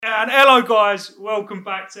And hello, guys. Welcome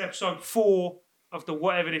back to episode 4 of the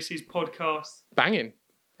Whatever This Is podcast. Banging.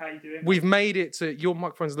 How you doing? We've made it to... Your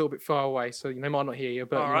microphone's a little bit far away, so they might not hear you,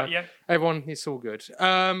 but all right, yeah. everyone, it's all good.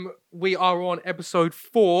 We are on episode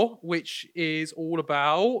 4, which is all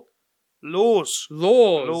about... Laws.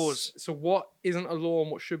 So what isn't a law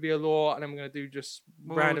and what should be a law, and then we're going to do just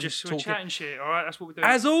random We're talking. chatting shit, all right? That's what we're doing.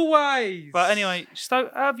 As always! But anyway,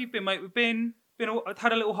 Stoke, how have you been, mate? We've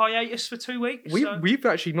had a little hiatus for 2 weeks. We've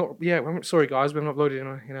actually not... Yeah, sorry, guys. We haven't uploaded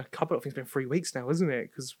in a couple... I think it's been 3 weeks now, isn't it?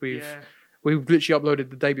 Because we literally uploaded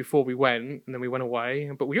the day before we went, and then we went away.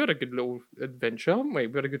 But we had a good little adventure, haven't we?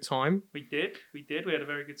 We had a good time. We did. We had a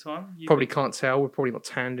very good time. Can't tell. We're probably not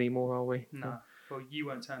tanned anymore, are we? No. Well, you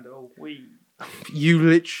weren't tanned at all. You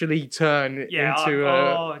literally turn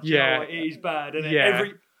into... it is bad, isn't it? Yeah.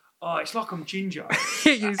 It's like I'm ginger.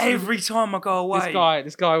 Every time I go away.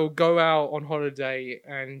 This guy will go out on holiday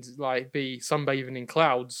and be sunbathing in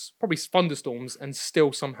clouds, probably thunderstorms, and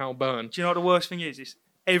still somehow burn. Do you know what the worst thing is? It's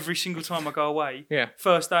every single time I go away. Yeah.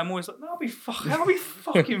 First day, I'm always like, I'll be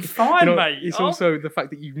fucking fine, mate. It's also the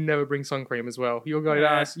fact that you never bring sun cream as well. You'll go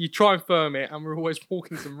down, you try and firm it, and we're always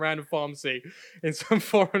walking some random pharmacy in some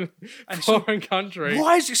foreign country.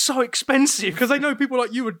 Why is it so expensive? Because they know people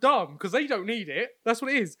like you are dumb, because they don't need it. That's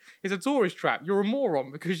what it is. It's a tourist trap. You're a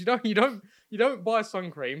moron because you don't buy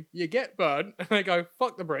sun cream. You get burnt, and they go,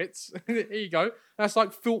 fuck the Brits. Here you go. That's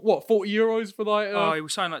like what, €40 for it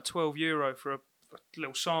was saying like €12 for a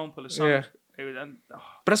little sample or something. Yeah.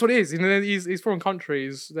 But that's what it is. These foreign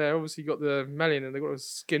countries, they're obviously got the melanin and they've got a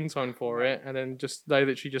skin tone for it, and then they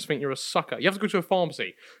literally just think you're a sucker. You have to go to a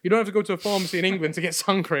pharmacy. You don't have to go to a pharmacy in England to get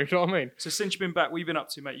sun cream. Do you know what I mean? So since you've been back, what have you been up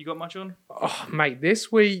to, mate? You got much on? Oh, mate,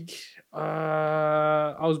 this week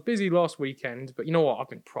I was busy last weekend, but you know what? I've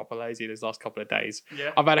been proper lazy these last couple of days.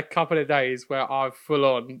 Yeah. I've had a couple of days where I've full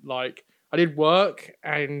on I did work,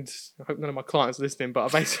 and I hope none of my clients are listening,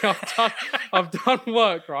 but I've done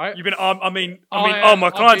work, right? You've been,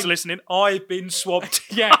 my clients are listening. I've been swamped.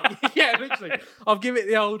 yeah, literally. I'll give it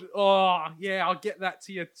the old, I'll get that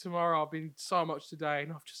to you tomorrow. I've been so much today,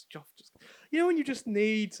 and I've just, when you just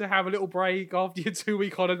need to have a little break after your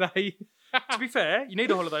 2-week holiday. To be fair, you need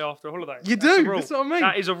a holiday after a holiday. You do. That's what I mean.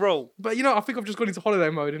 That is a rule. But I think I've just gone into holiday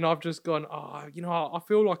mode, and I've just gone, I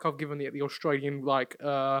feel like I've given the Australian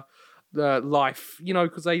the life,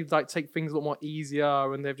 because they take things a lot more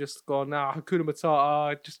easier, and they've just gone, Hakuna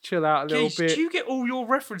Matata, just chill out a little bit. Do you get all your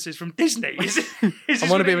references from Disney?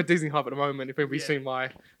 I'm on a bit of a Disney hub at the moment, if anybody's seen my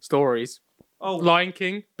stories. Oh, Lion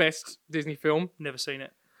King, best Disney film. Never seen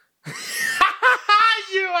it.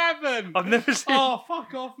 You haven't? I've never seen. Oh,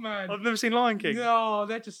 fuck off, man. I've never seen Lion King. No,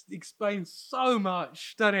 that just explains so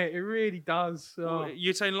much, doesn't it? It really does. Oh.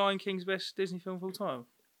 You're saying Lion King's best Disney film of all time?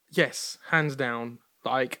 Yes, hands down.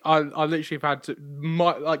 I literally have had to,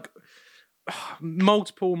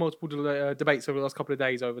 multiple debates over the last couple of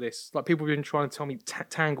days over this. People have been trying to tell me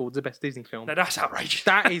Tangled's the best Disney film. No, that's outrageous.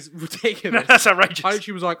 That is ridiculous. That's outrageous. I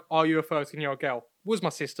literally was like, "Are you a 13-year-old girl?" Was my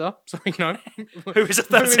sister, so who is a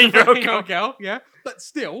 13-year-old girl? Yeah, but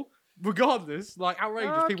still, regardless,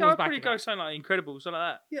 outrageous. People was backing. Go something like Incredible, something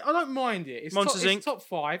like that. Yeah, I don't mind it. It's Monsters Inc. It's top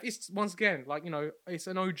 5. It's once again it's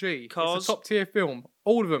an OG. Cars. It's a top tier film.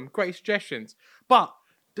 All of them, great suggestions. But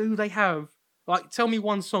do they have tell me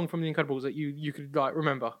one song from The Incredibles that you could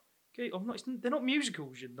remember? Okay, they're not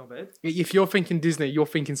musicals, you knobhead. If you're thinking Disney, you're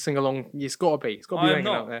thinking sing along. It's got to be. It's got to be hanging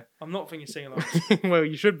out there. I'm not thinking sing along. Well,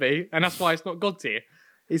 you should be, and that's why it's not God tier.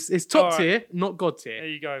 It's top tier, not God tier. There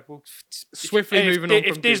you go. Well, swiftly moving on.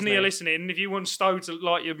 If Disney are listening, if you want Stowe to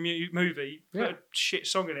like your movie, put a shit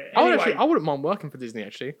song in it. I wouldn't mind working for Disney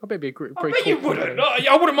actually. I bet it'd be a pretty cool. You wouldn't.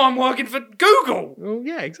 I wouldn't mind working for Google. Well,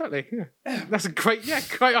 yeah, exactly. Yeah. That's a great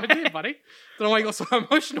idea, buddy. Don't know why you got so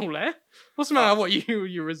emotional there. What's the matter? What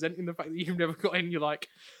you're resenting the fact that you've never got in? You're like,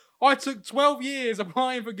 I took 12 years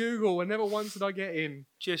applying for Google and never once did I get in.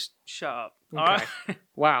 Just shut up. Okay. All right?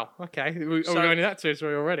 Wow. Okay. Are we going into that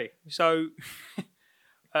territory already? So,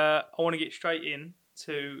 I want to get straight in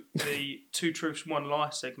to the 2 Truths, 1 Lie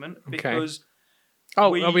segment because...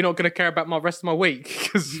 are we not going to care about my rest of my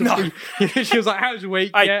week? No. She was like, how's your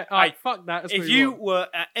week? Fuck that. If you were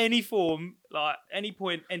at any form, any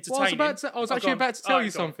point entertaining... Well, I was actually about to tell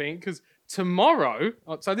you something because tomorrow...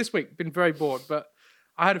 So this week, been very bored, but...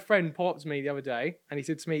 I had a friend pop up to me the other day, and he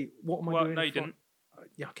said to me, "What am I doing?" No, you didn't.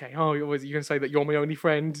 Yeah, okay. Oh, you going to say that you're my only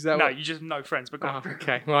friend? Is that no, you just no friends. But go on.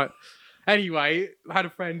 Okay, right. Anyway, I had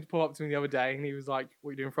a friend pop up to me the other day, and he was like, "What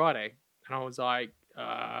are you doing Friday?" And I was like,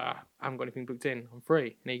 "I haven't got anything booked in. I'm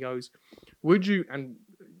free." And he goes, "Would you?" And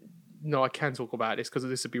no, I can talk about this because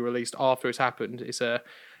this will be released after it's happened.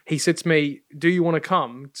 He said to me, "Do you want to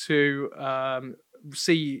come to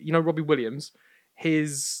see, Robbie Williams,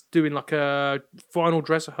 he's doing like a final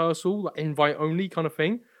dress rehearsal, like invite only kind of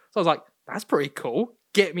thing. So I was like, that's pretty cool.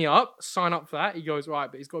 Get me up, sign up for that. He goes,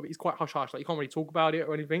 right, but he's quite hush hush. Like, you can't really talk about it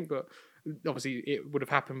or anything, but obviously it would have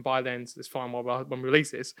happened by then, so it's fine when we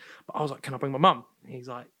release this. But I was like, can I bring my mum? And he's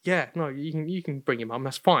like, yeah, no, you can bring your mum,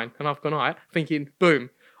 that's fine. And I've gone, all right, thinking, boom.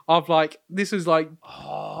 I've like, this was like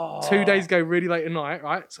 2 days ago, really late at night,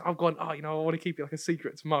 right? So I've gone, I want to keep it like a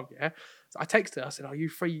secret to mum, yeah? So I texted her, I said, are you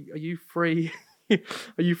free? Are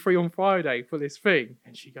you free on Friday for this thing?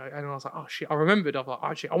 And and I was like, oh shit, I remembered. I was like,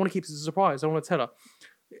 actually, I want to keep this a surprise. I want to tell her.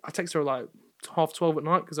 I texted her like 12:30 at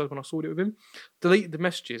night because that's when I sorted it with him. Delete the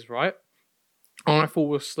messages, right? And I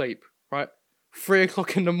fall asleep, right? 3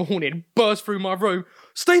 o'clock in the morning, burst through my room.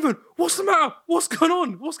 Stephen, what's the matter? What's going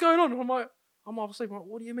on? And I'm like, I'm half asleep. I'm like,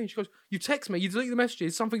 what do you mean? She goes, you text me, you delete the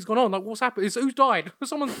messages, something's gone on. Like, what's happened? Who's died?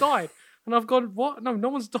 Someone's died. And I've gone, what? No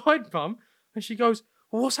one's died, mum. And she goes,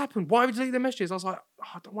 well, what's happened? Why have you deleted the messages? I was like,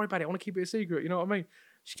 don't worry about it. I want to keep it a secret. You know what I mean?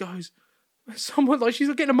 She goes, someone, like, she's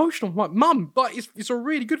getting emotional. I'm like, mum, but it's a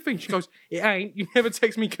really good thing. She goes, it ain't. You never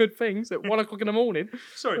text me good things at 1 o'clock in the morning.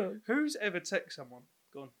 Sorry, who's ever text someone?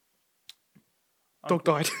 Go on. Dog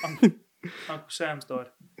died. Uncle Sam's died.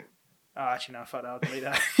 Oh, actually, no, fuck that. I'll delete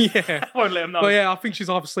that. Yeah. I won't let him know. But yeah, I think she's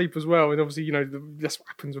half asleep as well. And obviously, that's what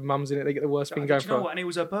happens with mums, in it. They get the worst thing going for her. what? And it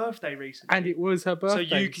was her birthday recently. And it was her birthday.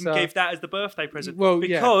 So you can give that as the birthday present. Well,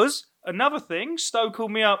 because another thing, Stowe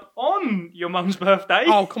called me up on your mum's birthday.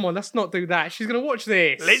 Oh, come on, let's not do that. She's going to watch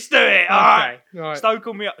this. Let's do it. All right. Stowe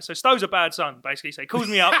called me up. So Stowe's a bad son, basically. So he calls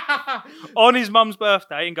me up on his mum's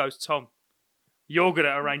birthday and goes, Tom, you're good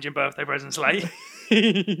at arranging birthday presents late.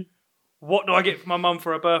 What do I get for my mum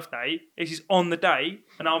for her birthday? This is on the day,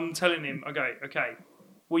 and I'm telling him, okay,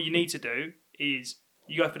 what you need to do is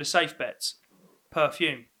you go for the safe bets.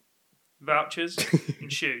 Perfume, vouchers,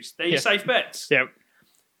 and shoes. They're your safe bets. Yep.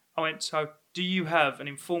 I went, so do you have an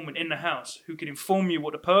informant in the house who can inform you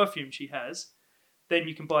what the perfume she has? Then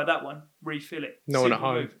you can buy that one, refill it. No one at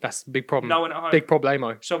home. That's a big problem. No one at home. Big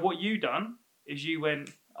problemo. So what you done is you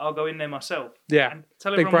went, I'll go in there myself. Yeah. And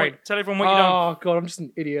tell everyone what you done. Oh god, I'm just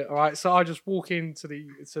an idiot. All right. So I just walk into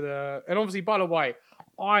the and obviously, by the way,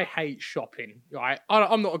 I hate shopping. Right.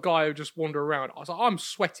 I'm not a guy who just wander around. I'm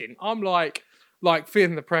sweating. I'm like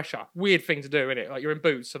feeling the pressure. Weird thing to do, innit? Like, you're in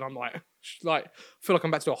boots and I'm like feel like I'm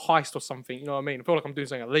about to do a heist or something. You know what I mean? I feel like I'm doing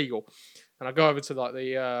something illegal. And I go over to like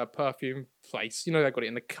the perfume place. They've got it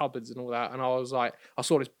in the cupboards and all that. And I was like, I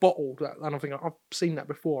saw this bottle and I'm thinking, I've seen that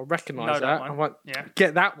before. I recognise that. I'm like,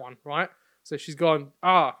 get that one, right? So she's gone,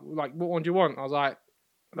 like, what one do you want? I was like,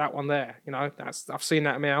 that one there. I've seen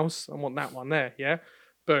that in my house. I want that one there. Yeah.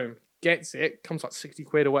 Boom. Gets it. Comes like 60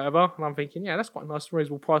 quid or whatever. And I'm thinking, yeah, that's quite a nice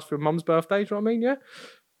reasonable price for a mum's birthday. Do you know what I mean?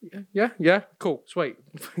 Yeah. Cool. Sweet.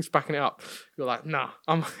 Thanks for backing it up. You're like, nah,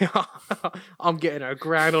 I'm getting her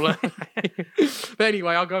grand on it. But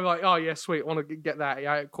anyway, I'll go like, oh yeah, sweet. I want to get that.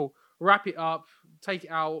 Yeah, cool. Wrap it up, take it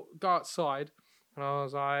out, go outside. And I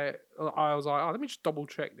was like, oh, let me just double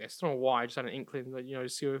check this. I don't know why. I just had an inkling that,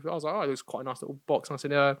 see if I was like, oh, it was quite a nice little box. And I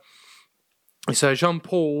said, it's a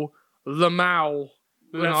Jean-Paul Lamau.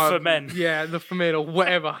 For men. Yeah, the for men or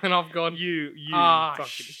whatever. And I've gone, you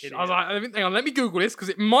fucking idiot. I was like, hang on, let me Google this because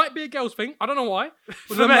it might be a girl's thing. I don't know why.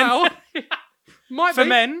 For men. Might for be.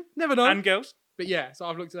 men. Never know. And girls. But yeah, so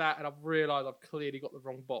I've looked at that and I've realised I've clearly got the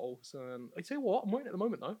wrong bottle. So I tell you what, I'm waiting at the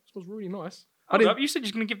moment though. It smells really nice. You said you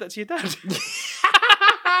were going to give that to your dad.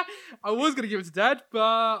 I was going to give it to Dad, but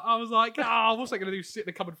I was like, what's I going to do? Sit in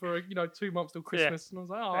the cupboard for 2 months till Christmas? Yeah. And I was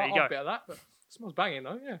like, I'll bet that. But it smells banging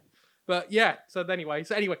though, yeah. But yeah, so anyway,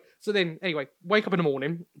 wake up in the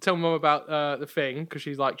morning, tell my mum about the thing, because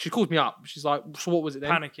she calls me up. She's like, so what was it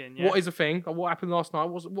then? Panicking, yeah. What is the thing? What happened last night?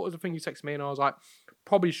 What was the thing you texted me? And I was like,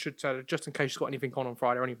 probably should tell her, just in case she's got anything on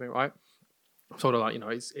Friday or anything, right? I told her, like,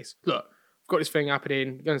 it's look, I've got this thing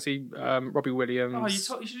happening, going to see Robbie Williams.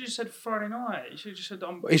 Oh, you should have just said Friday night. You should have just said...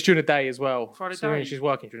 It's during the day as well. Friday so day? She's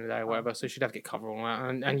working during the day or whatever, so she'd have to get cover on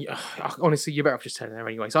that. And honestly, you're better off just telling her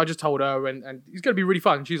anyway. So I just told her, and it's going to be really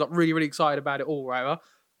fun. She's like really, really excited about it all, right?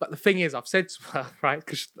 But the thing is, I've said to her, right,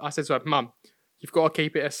 because I said to her, Mum, you've got to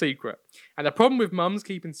keep it a secret. And the problem with mums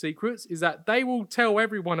keeping secrets is that they will tell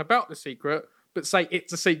everyone about the secret, but say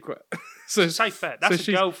it's a secret. So safe bet. That's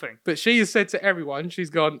a girl thing. But she has said to everyone, she's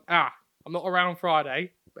gone, I'm not around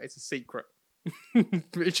Friday, but it's a secret.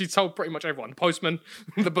 She told pretty much everyone, the postman,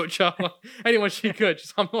 the butcher, anyone she could.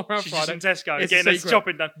 I'm not around She's Friday. Just in Tesco getting her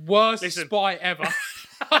shopping done. Worst spy ever.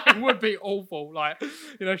 It would be awful. Like,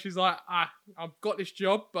 she's like, I've got this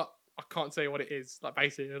job, but I can't tell you what it is. Like,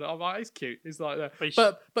 basically, and I'm like, it's cute. It's like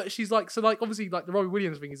that. But she's like, so like, obviously, like the Robbie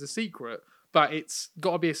Williams thing is a secret. but it's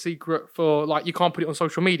got to be a secret for, like, you can't put it on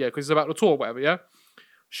social media because it's about the tour or whatever, yeah?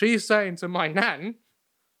 She's saying to my nan,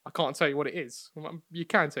 I can't tell you what it is. You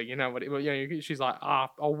can tell you know what it is. You know, she's like, I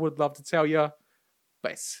would love to tell you,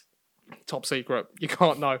 but it's top secret. You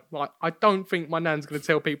can't know. Like, I don't think my nan's going to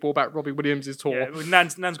tell people about Robbie Williams' tour. Yeah, well,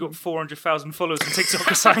 Nan's got 400,000 followers on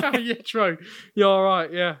TikTok or something. Yeah, true. You're all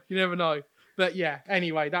right. Yeah, you never know. But yeah,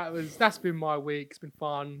 anyway, that's been my week. It's been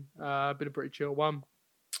fun. Been a pretty chill one.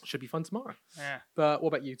 Should be fun tomorrow. Yeah. But what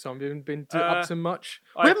about you, Tom? Have you been up to much?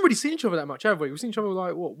 I- We haven't really seen each other that much, have we? We've seen each other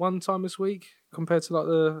like what, one time this week compared to like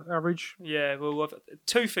the average. Yeah, well,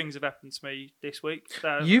 two things have happened to me this week.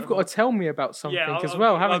 You've got to tell me about something as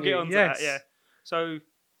well, haven't I'll you? get on to that, yeah. So,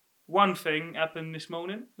 one thing happened this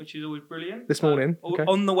morning, which is always brilliant. This morning? Okay.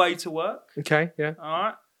 On the way to work. Okay, yeah. All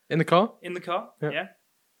right. In the car? In the car, Yeah. yeah.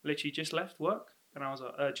 Literally just left work. And I was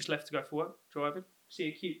like, just left to go for work, driving. See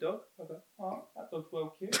a cute dog. I go, oh, that dog's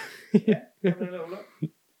well cute. Yeah, having a little look.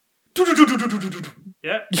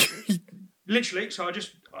 Yeah. Literally, so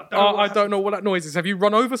I don't know what that noise is. Have you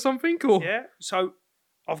run over something? Or? Yeah, so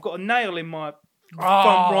I've got a nail in my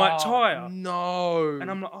front right tyre. No. And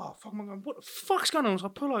I'm like, oh, fuck, I'm going, what the fuck's going on? So I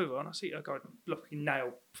pull over and I see a guy fucking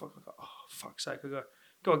nail. Fuck, I go, oh, fuck's sake. I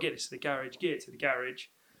go, get this to the garage, get it to the garage.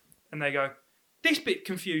 And they go, this bit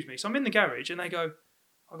confused me. So I'm in the garage and they go,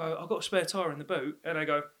 I've got a spare tyre in the boot. And they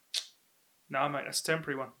go, no, mate, that's a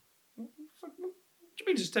temporary one. What do you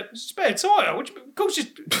mean it's a spare tyre? What do you mean? Of course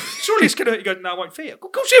surely it's going to... He goes, no, it won't fit. Of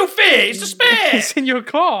course it'll fit. It's a spare. It's in your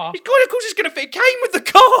car. Of course it's going to fit. It came with the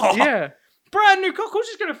car. Yeah. Brand new car. Of course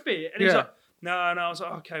it's going to fit. And he's Yeah. like, no. I was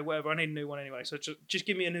like, okay, whatever. I need a new one anyway. So just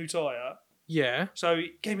give me a new tyre. Yeah. So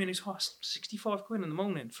he gave me a new tyre. 65 quid in the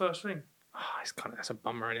morning. First thing. Oh, that's a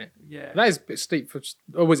bummer, isn't it? Yeah. That is a bit steep for.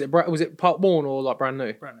 Or was it part worn or like brand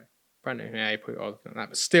new? Brand new. Brand new. Yeah, you put it on that,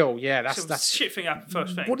 but still, yeah, So that's shit thing happened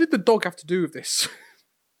first thing. What did the dog have to do with this?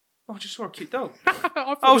 I just saw a cute dog.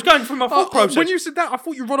 I was going through my thought process. When you said that, I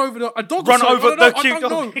thought you run over a dog. Run or over something. the cute I don't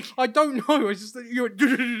dog. know. I don't know. It's just that you're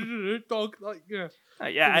a dog. Like, yeah.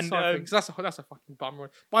 Yeah, and so that's a fucking bummer.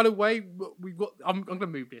 By the way, we've got. I'm gonna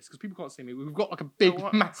move this because people can't see me. We've got like a big,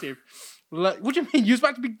 massive. What do you mean? You're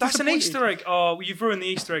about to be. that's an Easter egg. Oh, well, you've ruined the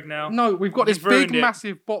Easter egg now. No, we've got this You've ruined big, it.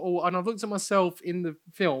 massive bottle, and I've looked at myself in the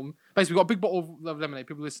film. Basically, we've got a big bottle of lemonade.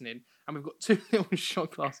 People listening, and we've got two little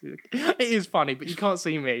shot glasses. It is funny, but you can't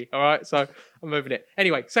see me. All right, so I'm moving it.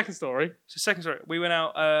 Anyway, second story. So second story, we went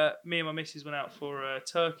out. Me and my missus went out for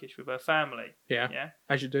Turkish with her family. Yeah, Yeah,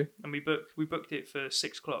 as you do. and we booked it for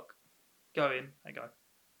 6 o'clock. Go in. They go,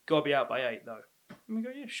 gotta be out by 8 though. And we go,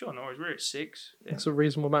 yeah, sure, no worries. We're at 6. Yeah. That's a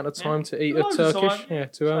reasonable amount of time to eat Loads a of Turkish. time. Yeah,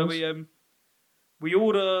 2 So hours. we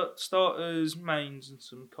order starters, mains, and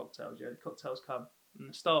some cocktails. Yeah, the cocktails come and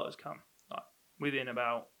the starters come like within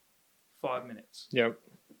about 5 minutes. Yeah.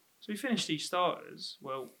 So we finish these starters.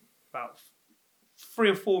 Well, about 3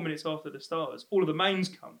 or 4 minutes after the starters, all of the mains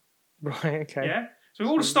come. Right. Okay. Yeah. So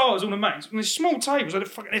all the starters, all the mains, and there's small tables. So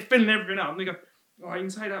they're filling everything up. And they go, all right, you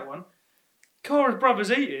can take that one. Cara's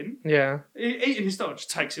brother's eating. Yeah. Eating his starter, just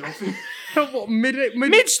takes it off. What mid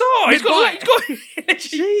Mid-start. He's got.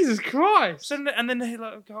 Jesus Christ. So, and then they're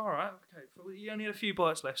like, all right, okay. Well, he only had a few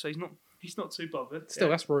bites left, so he's not too bothered. Still,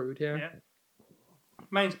 yeah. that's rude. Yeah. Yeah.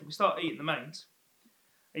 Mains. We start eating the mains.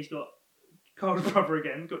 He's got Cara's brother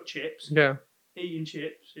again. Got chips. Yeah. Eating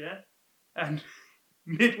chips. Yeah. And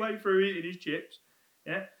midway through eating his chips.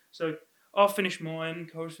 Yeah. So I've finished mine.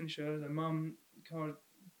 Cara's finished hers. And Mum, Cara's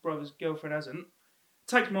brother's girlfriend hasn't.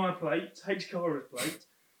 Takes my plate. Takes Cara's plate.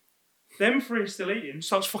 Them three are still eating.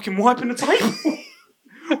 Starts fucking wiping the table.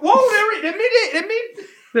 Whoa,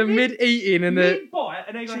 They're mid-eating and they're... mid-bite,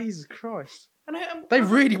 and they go, Jesus Christ. and They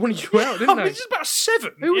really wanted you out, didn't they? This is about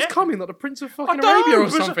 7. Who was yeah? coming? Like the Prince of fucking don't Arabia know, or it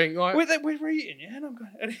was- something? Like... We're eating, yeah, and I'm going.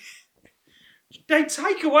 And they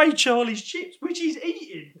take away Charlie's chips, which he's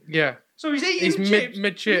eating. Yeah. So he's eating He's chips.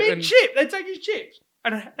 mid-chip. and... Mid-chip, they take his chips.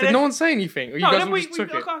 And Did no one say anything? Or you no, guys then all we just took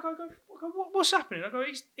it? I go, what's happening? I go,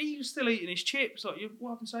 he's still eating his chips. Like,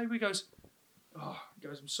 what happened? Say, he goes,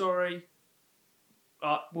 I'm sorry.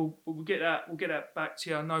 We'll get that. We'll get that back to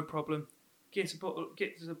you. No problem. Get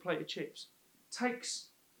a plate of chips. Takes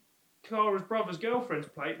Cara's brother's girlfriend's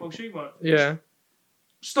plate while she won't. Yeah.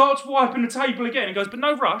 Starts wiping the table again and goes, but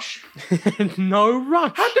no rush. No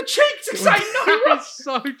rush. Had the cheek to say no rush. That's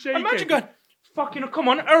so cheeky. Imagine going, fucking, come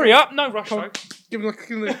on, hurry up. No rush, though. Give them a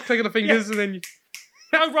click of the fingers and then you...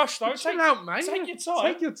 No rush, though. Chill out, man. Take your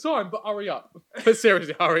time. Take your time, but hurry up. But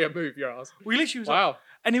seriously, hurry up, move your ass. We literally was Wow. like,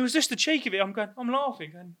 and it was just the cheek of it. I'm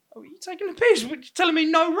laughing, going, oh, you taking the piss? What, you telling me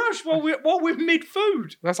no rush while we're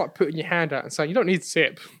mid-food? That's like putting your hand out and saying, you don't need to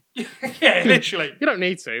sip. Yeah, literally. You don't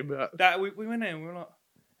need to, but... We went in and we were like,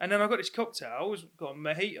 And then I got this cocktail. I was got a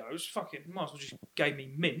mojito. It was fucking. Might as well just gave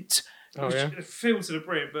me mint. It Oh, was yeah? just filled to the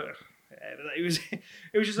brim, but it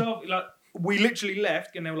was just like we literally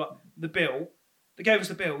left, and they were like the bill. They gave us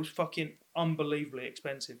the bill. It was fucking unbelievably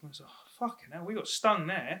expensive. I was like, oh, fucking hell, we got stung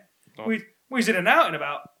there. Oh. We was in and out in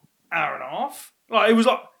about hour and a half. Like it was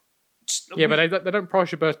like. Yeah, but they don't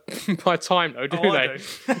price you by time though, do Oh, I they?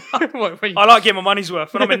 do. What, when you- I like getting my money's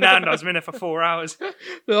worth. When I'm in Nando's, I'm in there for 4 hours.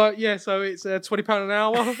 They're like, yeah, so it's £20 an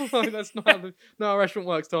hour. Like, that's not how our restaurant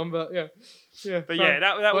works, Tom. But yeah. But yeah,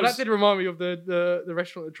 that well, was. that did remind me of the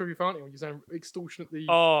restaurant at Trivia Fountain when you're saying extortionately.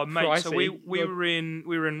 Oh mate, so we pricey.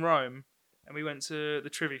 were in Rome, and we went to the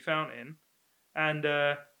Trevi Fountain, and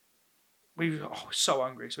we were so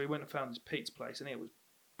hungry, so we went and found this pizza place, and it was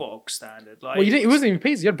bog standard. Like, Well, it wasn't even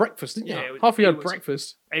pizza. You had breakfast, didn't you? Yeah, Half of you it had was-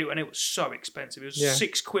 breakfast. and it was so expensive. It was Yeah.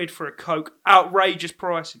 £6 for a Coke, outrageous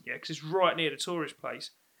pricing, yeah, because it's right near the tourist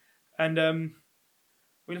place, and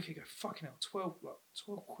we look at it, go fucking hell, 12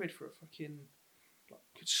 quid for a fucking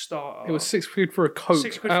good starter. It was £6 for a Coke.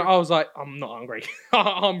 £6 for And I was like, I'm not hungry.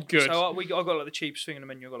 I'm good. So I got like the cheapest thing on the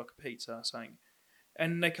menu. I got like a pizza or something,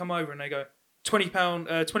 and they come over and they go £20,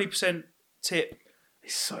 20% tip,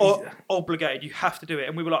 It's so obligated. You have to do it.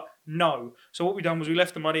 And we were like, no. So what we done was we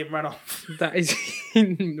left the money and ran off. that is.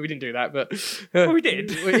 We didn't do that, but Well, we did.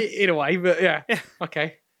 in a way. But yeah,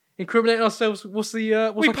 okay. Incriminating ourselves. What's the?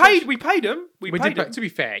 What's We our catch? paid them. We did paid pay- them. To be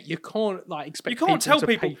fair, you can't expect. You can't tell to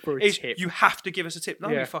people pay for a it's, tip. you have to give us a tip. No,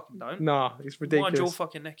 Yeah. you fucking don't. Nah, it's Wind your ridiculous.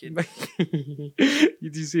 fucking neck in.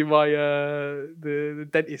 Did you see my the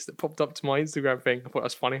dentist that popped up to my Instagram thing? I thought that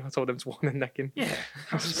was funny. I told them to wind their neck in. Yeah,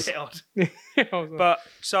 that was a bit odd. I was like, But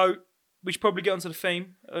so we should probably get onto the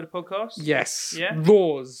theme of the podcast. yes, Yeah?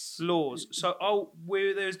 laws. Laws. So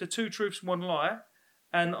there's the 2 truths, 1 lie,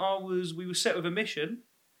 and we were set with a mission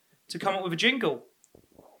to come up with a jingle.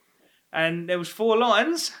 And there was 4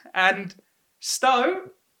 lines, and Stowe,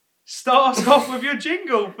 start us off with your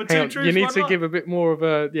jingle for 2 Hang on, truths, you need 1 to lie. give a bit more of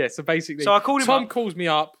a So basically, So I called him Tom up. calls me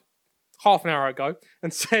up half an hour ago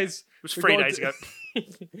and says It was we 3 gotta days do- ago.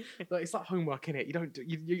 Like, it's like homework, innit? You don't do,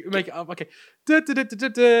 you make it up. Okay, 2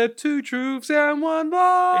 truths and 1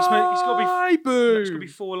 lie. It's gotta be- Boom. It's going to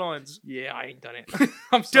be 4 lines. Yeah, I ain't done it.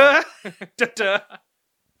 I'm sorry. Duh. Duh, duh.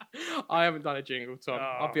 I haven't done a jingle, Tom.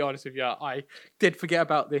 Oh. I'll be honest with you. I did forget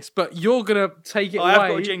about this, but you're gonna take it I away. have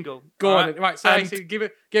got a jingle. Go All on. right? Right. So And- basically, give a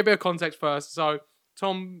bit of context first. So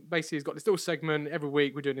Tom basically has got this little segment every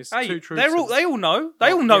week. We're doing this Hey, 2 truths. they all know.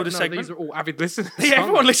 They all know the no, segment. These are all avid listeners. Yeah, aren't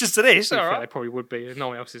everyone they? listens to this. To be All fair, right. they probably would be. No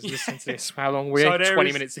one else is listening to this. How long we're So there 20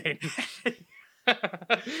 is- minutes in.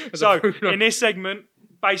 So in this segment,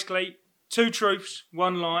 basically 2 truths,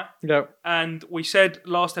 1 lie. no. And we said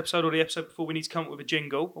last episode or the episode before we need to come up with a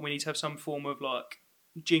jingle, and we need to have some form of like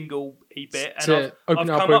jingle-y bit. And To I've open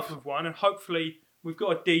it up come up with. with one, and hopefully we've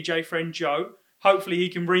got a DJ friend Joe. Hopefully he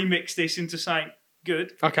can remix this into something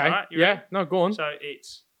good. Okay. Alright, you Yeah. ready? No, go on. So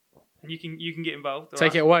it's and you can get involved.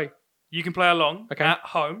 Take it away. You can play along Okay. at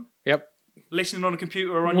home, Yep. listening on a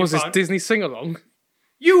computer or on What your was this phone. Disney sing along?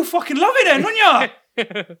 You fucking love it then, wouldn't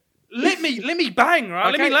you? let me bang,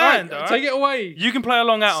 right? Let me land. All right? Take it away. You can play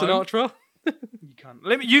along at home. Sinatra. You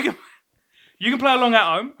can't. You can play along at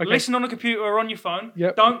home. Okay. Listen on a computer or on your phone.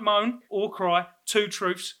 Yep. Don't moan or cry. 2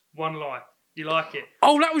 truths, 1 lie. You like it?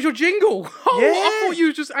 Oh, that was your jingle. Oh, I Yeah. thought you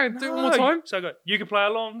were just do it one more No. time. So good. You can play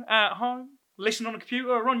along at home. Listen on a computer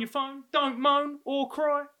or on your phone. Don't moan or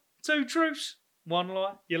cry. 2 truths, 1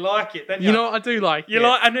 lie. You like it? Then You know what I do like? You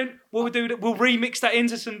like, and then we'll do that. We'll remix that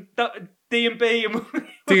into some D&B and we'll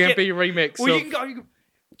DMB get- remix. Well, of- you can go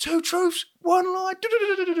 2 truths, 1 lie.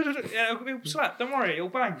 Yeah, it'll slap. Don't worry, it'll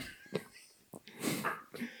bang.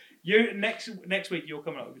 You next week you're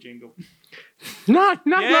coming up with a jingle. No,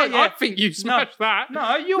 Yeah, yeah. I think you smashed that.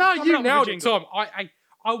 No, you're No, coming you up with a nailed it, jingle. Tom.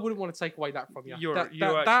 I wouldn't want to take away that from you. You're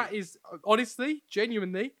that actually- is honestly,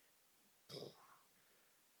 genuinely,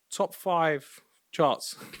 top 5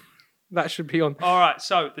 charts. That should be on. All right,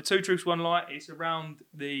 so the 2 truths, 1 lie is around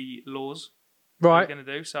the laws Right. we're going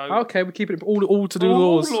to do. So Okay, we're keeping it all to do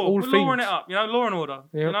laws. law. All We're lawing themes. it up. You know, law and order.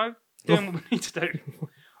 Yeah. You know, doing what we need to do.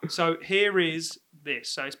 So here is this.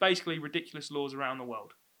 So it's basically ridiculous laws around the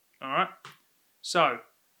world. All right. So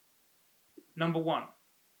number 1.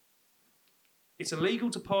 It's illegal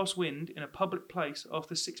to pass wind in a public place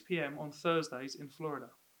after 6 p.m. on Thursdays in Florida.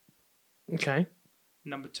 Okay.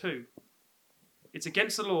 Number 2. It's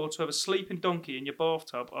against the law to have a sleeping donkey in your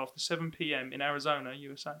bathtub after 7 p.m. in Arizona,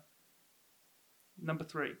 USA. Number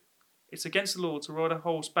 3. It's against the law to ride a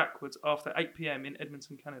horse backwards after 8 p.m. in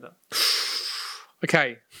Edmonton, Canada.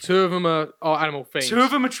 Okay. 2 of them are animal themed. 2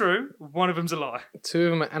 of them are true. 1 of them's a lie. 2 of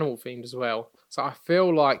them are animal themed as well. So I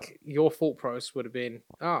feel like your thought process would have been,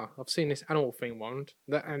 I've seen this animal thing one,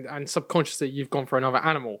 and subconsciously you've gone for another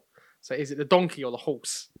animal. So is it the donkey or the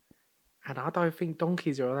horse? And I don't think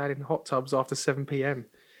donkeys are allowed in hot tubs after 7 p.m.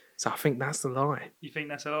 So I think that's the lie. You think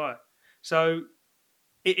that's a lie? So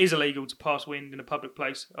it is illegal to pass wind in a public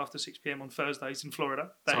place after 6 p.m. on Thursdays in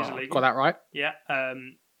Florida. That is illegal. Got that right? Yeah.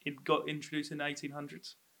 It got introduced in the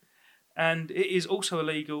 1800s. And it is also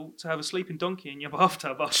illegal to have a sleeping donkey in your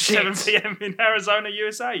bathtub after 7 p.m. in Arizona,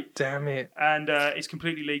 USA. Damn it. And it's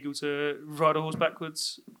completely legal to ride a horse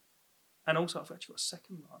backwards. And also, I've actually got a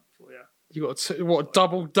second line for you. You got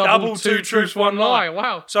double two truths, one lie.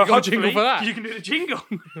 Wow. So you got a jingle for that. You can do the jingle.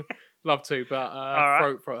 Love to, but right.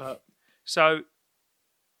 throat hurt. So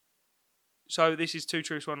this is 2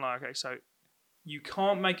 truths, 1 lie. Okay, so you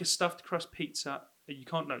can't make a stuffed crust pizza. You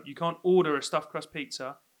can't order a stuffed crust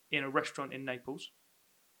pizza in a restaurant in Naples.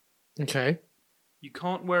 Okay. You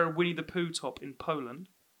can't wear a Winnie the Pooh top in Poland.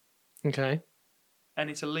 Okay. And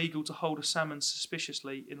it's illegal to hold a salmon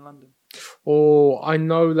suspiciously in London. Oh, I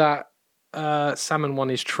know that salmon one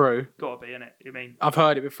is true. Gotta be, innit? I mean, I've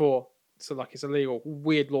heard it before. So like it's illegal.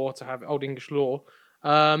 Weird law to have, old English law.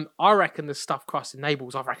 I reckon the stuffed crust in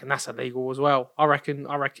Naples, I reckon that's illegal as well. I reckon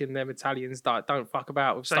them Italians don't fuck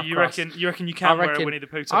about with stuffed crust. So you reckon you can wear a Winnie the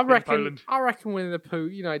Pooh top in Poland? I reckon Winnie the Pooh,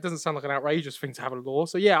 it doesn't sound like an outrageous thing to have a law.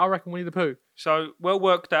 So yeah, I reckon Winnie the Pooh. So well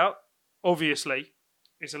worked out. Obviously,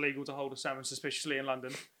 it's illegal to hold a salmon suspiciously in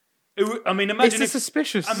London. I mean, imagine it's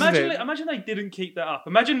suspicious. Imagine they didn't keep that up.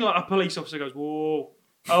 Imagine like a police officer goes, "Whoa,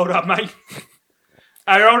 hold up, mate.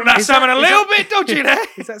 You're holding that salmon a little bit dodgy there."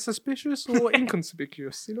 Is that suspicious or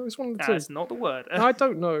inconspicuous? It's one of the two. That's not the word. I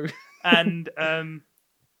don't know. And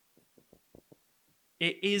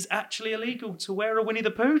it is actually illegal to wear a Winnie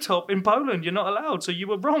the Pooh top in Poland. You're not allowed. So you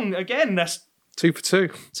were wrong again. That's 2 for 2.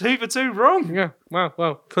 2 for 2 wrong. Yeah. Wow.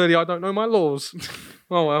 Well, clearly I don't know my laws.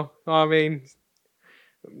 Oh well. I mean,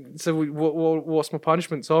 so what's my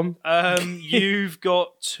punishment, Tom? You've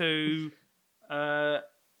got to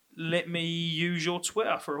let me use your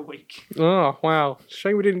Twitter for a week. Oh, wow.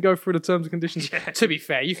 Shame we didn't go through the terms and conditions. Yeah. To be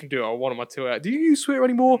fair, you can do it on one of my Twitter. Do you use Twitter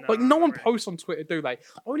anymore? No one really posts on Twitter, do they?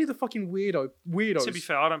 Only the fucking weirdos. To be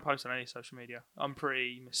fair, I don't post on any social media. I'm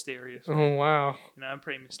pretty mysterious. Oh, wow. I'm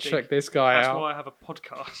pretty mysterious. Check this guy out. That's why I have a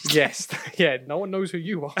podcast. Yes. Yeah, no one knows who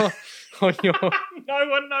you are. On your... No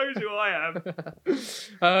one knows who I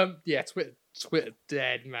am. Yeah, Twitter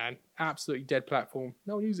dead, man. Absolutely dead platform.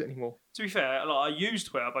 No one uses it anymore. To be fair, I use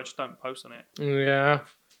Twitter, but I just don't post on it. Yeah.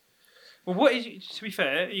 Well, to be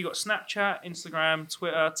fair, you got Snapchat, Instagram,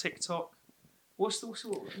 Twitter, TikTok.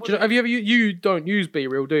 You don't use Be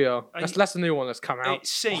Real, do you? That's the new one that's come out. It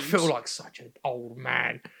seems. I feel like such an old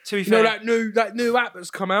man. To be fair, that new app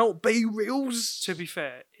that's come out, Be Reals. To be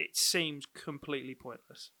fair, it seems completely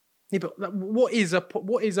pointless. Yeah, but what is a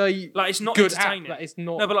like? It's not good entertaining. App that it's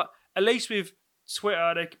not. No, but like at least with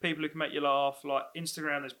Twitter, there are people who can make you laugh. Like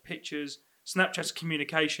Instagram, there's pictures. Snapchat's a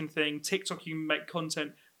communication thing. TikTok, you can make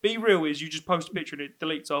content. Be Real is you just post a picture and it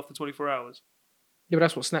deletes after 24 hours. Yeah, but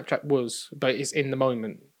that's what Snapchat was. But it's in the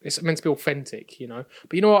moment. It's meant to be authentic,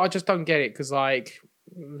 But you know what? I just don't get it because, like,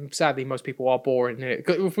 sadly, most people are boring.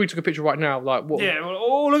 If we took a picture right now, like, what? Yeah, well,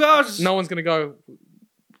 oh, look at us. No one's going to go,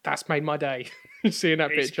 that's made my day, seeing that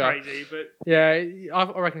picture. It's crazy, but... Yeah,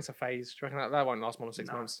 I reckon it's a phase. Do you reckon that won't last more than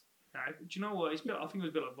 6 months? No, do you know what? I think it was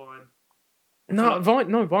a bit like Vine.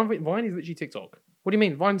 Vine is literally TikTok. What do you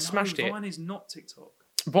mean? Vine smashed it. Vine is not TikTok.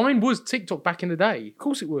 Vine was TikTok back in the day. Of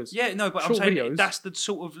course it was. Yeah, no, but Short I'm saying videos. that's the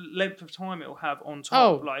sort of length of time it'll have on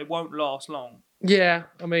top. Oh. Like, it won't last long. Yeah,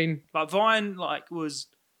 I mean... Like, Vine was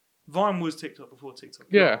TikTok before TikTok.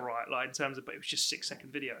 Yeah. Right, like, in terms of... But it was just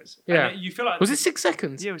 6-second videos. Yeah. And you feel like... Was it 6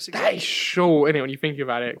 seconds? Yeah, it was 6 That seconds. is short, isn't it, when you think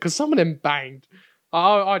about it? Because some of them banged.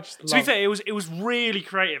 I just To be fair, it was really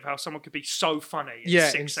creative how someone could be so funny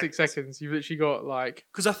in 6 6 seconds. You've literally got, like...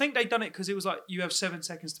 Because I think they'd done it because it was like, you have 7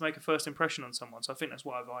 seconds to make a first impression on someone. So I think that's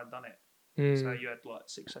why Vine done it. So you had like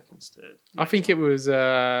 6 seconds to. I think it was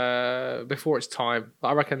before its time.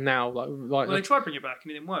 I reckon now, Well, they tried to bring it back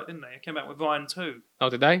and it didn't work, didn't they? It came back with Vine 2. Oh,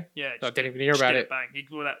 did they? Yeah. I didn't even hear about it. Bang.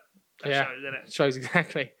 That Yeah. shows, didn't it? Shows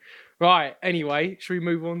exactly. Right. Anyway, should we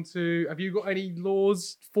move on to? Have you got any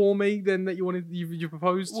laws for me then that you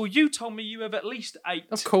proposed? Well, you told me you have at least 8.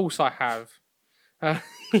 Of course, I have. I've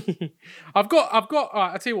got.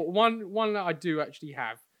 I tell you what. One that I do actually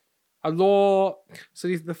have. A law. So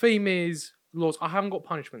the theme is laws. I haven't got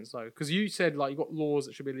punishments though, because you said like you got laws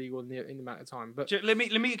that should be legal in the amount of time. But let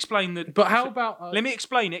me explain that. But how about? Let me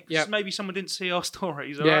explain it because yeah. maybe someone didn't see our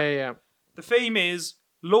stories. Yeah. The theme is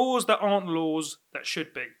laws that aren't laws that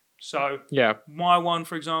should be. So yeah, my one,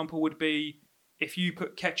 for example, would be if you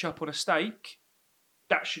put ketchup on a steak,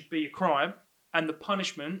 that should be a crime, and the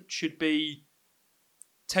punishment should be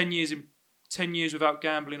 10 years 10 years without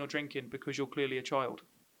gambling or drinking because you're clearly a child.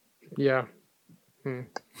 Yeah.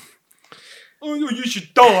 Oh, you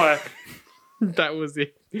should die. That was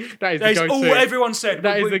it. That is That is the go-to. all everyone said.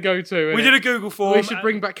 That is the go-to. We did a Google form. We should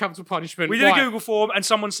bring back capital punishment. We did a Google form, and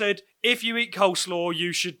someone said, if you eat coleslaw,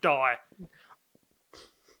 you should die.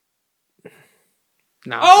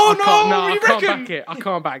 No. Oh, I you can't reckon? back it. I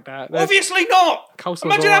can't back that. Obviously not. Coleslaw's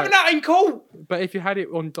Imagine alright. having that in cool. But if you had it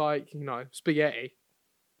on, like, spaghetti.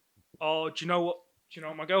 Oh, do you know what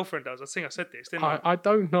my girlfriend does? I think I said this, didn't I? I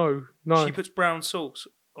don't know. No. She puts brown sauce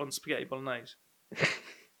on spaghetti bolognese.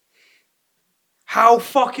 How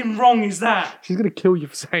fucking wrong is that? She's gonna kill you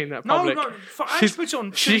for saying that. Public. No. She puts it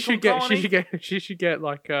on. She should get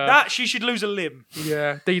like that. She should lose a limb.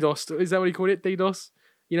 Yeah, DDoS. Is that what you call it? DDoS.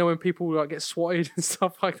 You know when people like get swatted and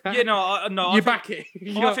stuff like that. Yeah, no. You back it.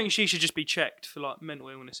 I think she should just be checked for like mental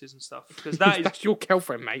illnesses and stuff because that's your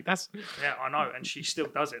girlfriend, mate. Yeah, I know, and she still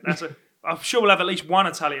does it. I'm sure we'll have at least one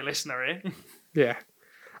Italian listener here. Yeah.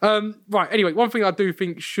 Right. Anyway, one thing I do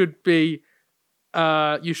think should be,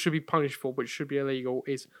 you should be punished for, which should be illegal,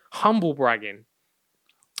 is humble bragging.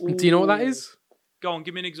 Ooh. Do you know what that is? Go on,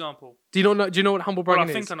 give me an example. Do you know what humble bragging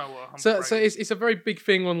is? I think I know what humble so, bragging so it's a very big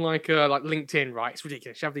thing on like LinkedIn, right? It's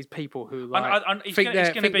ridiculous. You have these people who like think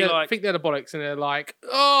they're the bollocks, and they're like,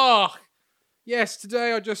 oh, yes,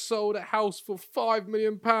 today I just sold a house for £5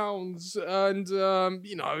 million, and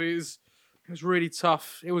it was really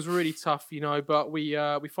tough. It was really tough, but we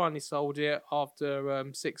finally sold it after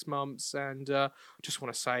 6 months, and I just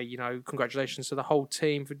want to say, congratulations to the whole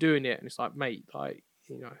team for doing it. And it's like, mate, like.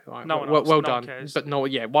 Like, no one well no done. one cares. But no,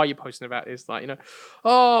 yeah. Why are you posting about this? Like,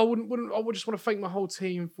 I would just want to thank my whole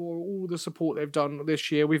team for all the support they've done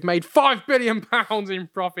this year. We've made £5 billion in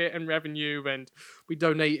profit and revenue, and we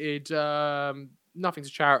donated nothing to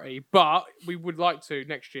charity, but we would like to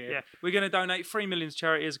next year. Yeah, we're going to donate $3 million to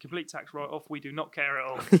charity as a complete tax write-off. We do not care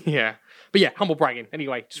at all. Yeah, but yeah, humble bragging.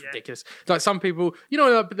 Anyway, just ridiculous. Like some people,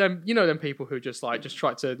 them people who just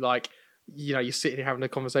try to like. You're sitting here having a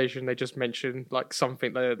conversation. They just mention like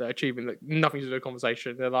something they're achieving, like nothing to do with the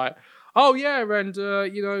conversation. They're like, "Oh yeah, and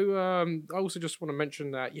I also just want to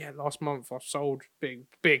mention that last month I sold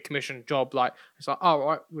big commission job." Like it's like, "Oh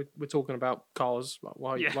right, we're talking about cars. Like,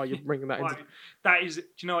 why you're bringing that into?" That is, do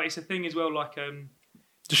you know what? It's a thing as well. Like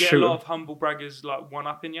just you get a lot of humble braggers like one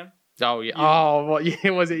up in you. Oh yeah. Oh what? Yeah,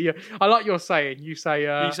 was it? Yeah. I like your saying. You say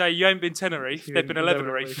you ain't been Tenerife. They've been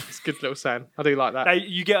 11-reef. It's a good little saying. I do like that.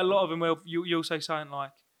 You get a lot of them where you'll say something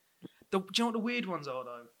like, do you know what the weird ones are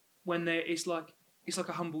though? When it's like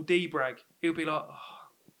a humble D brag. He'll be like,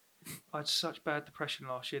 oh, I had such bad depression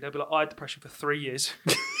last year. They'll be like, I had depression for 3 years.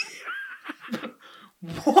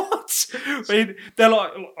 What? I mean, they're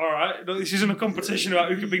like, all right, this isn't a competition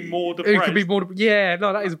about who can be more depressed. Who can be more? Yeah,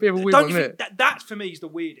 no, that is a bit of a weird one, isn't it? That for me is the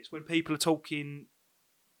weirdest when people are talking.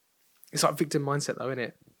 It's like victim mindset, though, isn't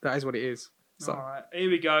it? That is what it is. All right,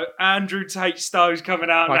 here we go. Andrew Tate Stowe's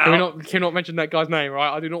coming out now. Can we not mention that guy's name,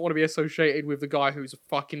 right? I do not want to be associated with the guy who's a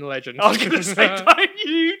fucking legend. I was going to say, don't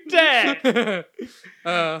you dare!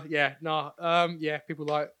 People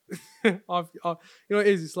like... you know what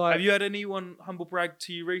it is? It's like... Have you had anyone humble brag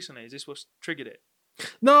to you recently? Is this what's triggered it?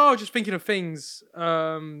 No, just thinking of things.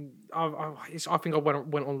 I think I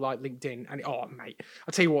went on like LinkedIn, and mate,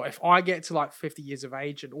 I tell you what, if I get to like 50 years of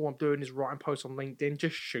age and all I'm doing is writing posts on LinkedIn,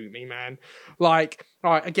 just shoot me, man. Like,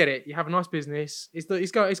 all right, I get it. You have a nice business.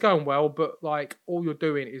 It's going well, but like all you're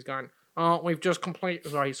doing is going. We've just completed.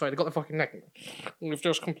 Sorry, they got the fucking neck. We've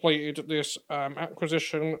just completed this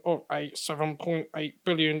acquisition of a 7.8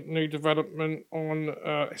 billion new development on.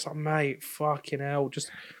 It's like, mate, fucking hell, just.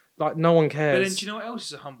 Like, no one cares. But then, do you know what else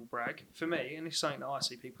is a humble brag? For me, and it's something that I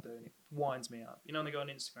see people doing, it winds me up. You know, when they go on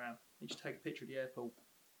Instagram, you just take a picture of the airport.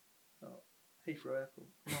 Oh, Heathrow Airport.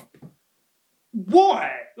 What?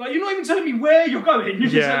 Why? Like, you're not even telling me where you're going.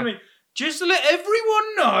 You're just telling me, just to let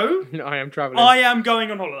everyone know... I am travelling. I am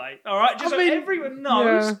going on holiday. All right? Just so everyone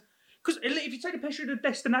knows. Because if you take a picture of the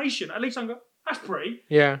destination, at least I'm going... That's pretty.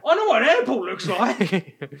 Yeah. I know what an airport looks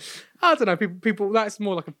like. I don't know. People. That's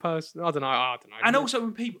more like a person. I don't know. And also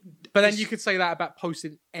when people. But then you could say that about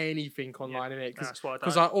posting anything online, innit?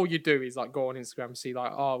 Because like, all you do is like go on Instagram and see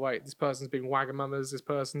like, oh wait, this person's been Wagamamas. This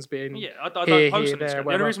person's been. Yeah, I don't post on Instagram.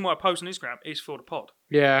 The only reason why I post on Instagram is for the pod.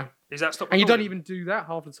 Yeah. Is that stop recording? And you don't even do that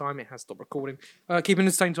half the time. It has stopped recording. Keeping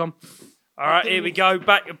the same time. All right, here we go.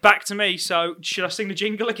 Back to me. So should I sing the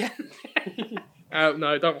jingle again?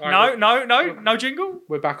 No, don't worry. No jingle.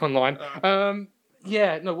 We're back online. What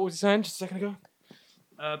was he saying just a second ago?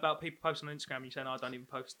 about people posting on Instagram. You saying I don't even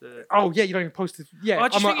post the. Oh yeah, you don't even post it. Yeah, I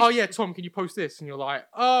just I'm like, think oh yeah, Tom, can you post this? And you're like,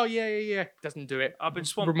 oh yeah. Doesn't do it. I've been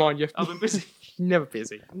swamped. Remind you. I've been busy. Never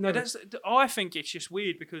busy. No. I think it's just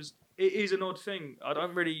weird because it is an odd thing. I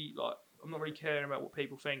don't really like. I'm not really caring about what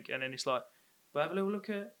people think, and then it's like, but have a little look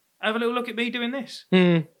at me doing this.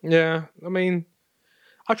 Yeah, I mean,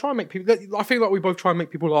 I try and make people. I feel like we both try and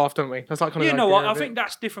make people laugh, don't we? That's like kind of. You know what? I think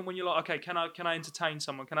that's different when you're like, okay, can I entertain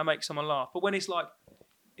someone? Can I make someone laugh? But when it's like,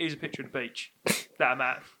 here's a picture of the beach, that and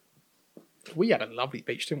that. We had a lovely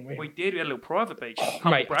beach, didn't we? We did. We had a little private beach.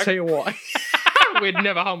 Mate, I tell you what. We'd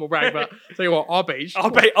never humble brag, but tell you what, our beach.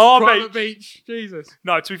 Our private beach. Jesus.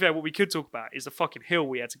 No, to be fair, what we could talk about is the fucking hill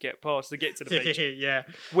we had to get past to get to the beach. Yeah.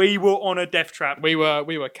 We were on a death trap. We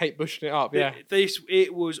were Kate Bushing it up, yeah.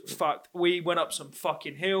 It was fucked. We went up some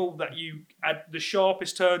fucking hill that you had the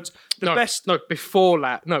sharpest turns. Best. No, before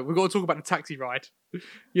that. No, we've got to talk about the taxi ride.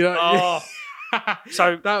 You know? Oh.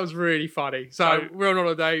 So that was really funny. So we're on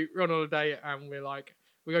holiday and we're like,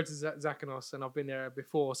 we go to Zakynthos, and I've been there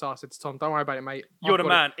before, so I said to Tom, don't worry about it, mate. You're the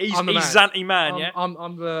man. He's Zanty man, yeah?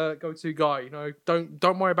 I'm the go-to guy, you know.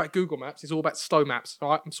 Don't worry about Google Maps. It's all about Stowe Maps,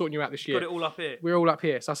 all right? I'm sorting you out this year. Got it all up here. We're all up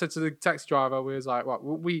here. So I said to the taxi driver, we was like, right,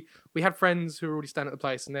 we had friends who were already staying at the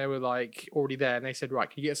place, and they were like already there, and they said, right,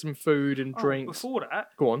 can you get some food and drinks? Before that,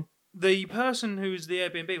 go on. The person who's the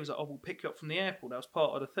Airbnb was like, "Oh, we'll pick you up from the airport." That was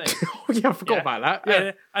part of the thing. Oh yeah, I forgot about that.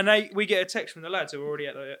 Yeah, and we get a text from the lads who are already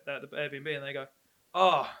at the Airbnb, and they go,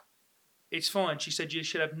 "Oh, it's fine." She said you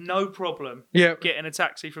should have no problem getting a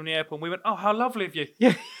taxi from the airport. And we went, "Oh, how lovely of you!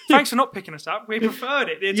 Yeah, thanks for not picking us up. We preferred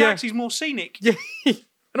it. The taxi's more scenic." Yeah.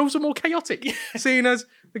 And also more chaotic, seeing as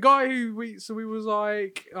the guy who we was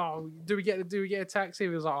like, oh, do we get a taxi? He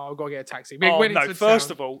was like, oh, I've got to get a taxi.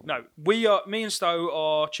 First of all, me and Stowe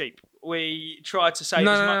are cheap. We try to save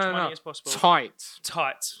as much money as possible. Tight.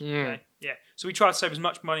 Okay. Yeah. So we try to save as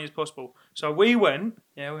much money as possible. So we went,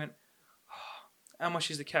 how much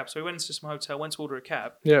is the cab? So we went into some hotel, went to order a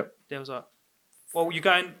cab. Yeah. There was like, well, you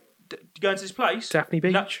going to this place? Daphne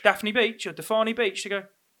Beach. No, Daphne Beach or Defani Beach. They go,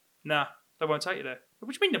 nah, they won't take you there.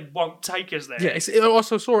 What do you mean they won't take us there? Yeah, I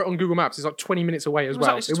also saw it on Google Maps. It's like 20 minutes away as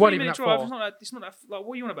well. It's it wasn't even that drive. far. It's not that. Like,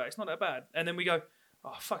 what are you on about? It's not that bad. And then we go,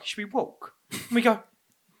 oh fuck, should we walk? And we go,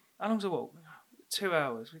 how long's a walk? 2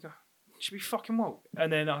 hours. We go, should we fucking walk?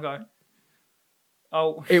 And then I go,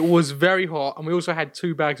 oh. It was very hot, and we also had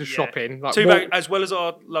 2 bags of shopping. Like 2 bags, as well as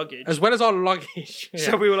our luggage. Yeah.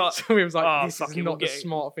 So we were like, this is not the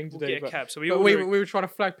smart thing to do. Get a cab. So we were trying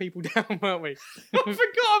to flag people down, weren't we? I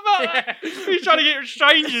forgot about that. We were trying to get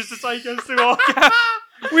strangers to take us to our cab.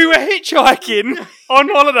 We were hitchhiking on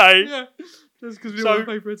holiday. Yeah. Just because we want to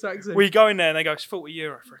pay for a taxi. We go in there and they go, it's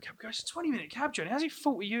 €40 for a cab. We go, it's a 20-minute cab journey. How's it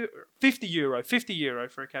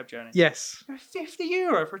 €50 for a cab journey? Yes.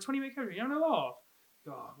 €50 for a 20-minute cab journey. You don't know laugh.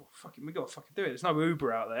 Oh, well, we got to fucking do it. There's no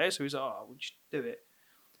Uber out there. So he's like, we'll just do it.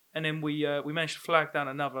 And then we managed to flag down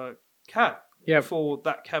another cab before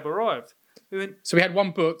that cab arrived. So we had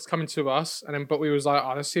one booked coming to us, but we was like,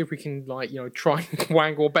 let's see if we can try and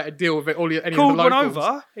wangle a better deal with it. Any of the locals. Went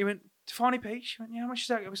over. He went, Defani Beach. He went, yeah, how much is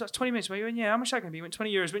that? It was like 20 minutes. He went, yeah, how much is that going to be? He went, €20.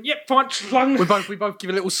 He went, yep, fine. Slung. We both give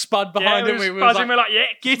a little spud behind him. We were like, yeah,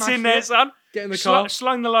 get in there, son. Get in the car.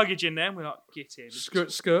 Slung the luggage in there. And we're like, get in. Skirt.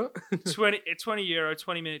 €20,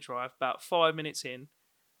 20-minute drive. About 5 minutes in.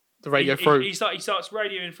 The radio through. He starts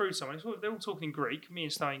radioing through someone. They're all talking in Greek. Me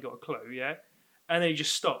and Stan ain't got a clue, yeah? And then he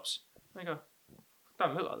just stops. And they go,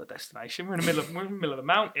 don't look like the destination. We're in the middle of the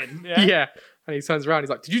mountain. Yeah. Yeah. And he turns around. He's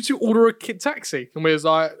like, "Did you 2 order a kid taxi?" And we was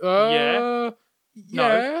like, yeah.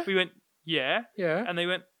 No. We went, yeah. Yeah. And they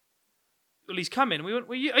went, well, he's coming. We went,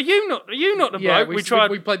 well, are you not the bloke? We tried.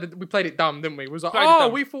 We played it dumb, didn't we? We was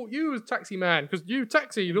like, we thought you was taxi man because you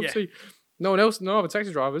taxi. You obviously no one else, no other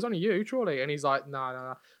taxi drivers, only you, surely. And he's like,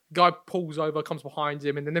 no. Guy pulls over, comes behind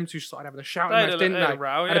him, and then them 2 started having a shouting match, didn't they?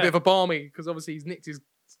 Had a bit of a balmy because obviously he's nicked his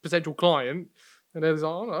potential client. And then he's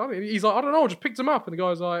like, I don't know, just picked him up. And the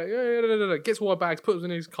guy's like, yeah. Gets all our bags, puts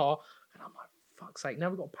them in his car. And I'm like, fuck's sake, now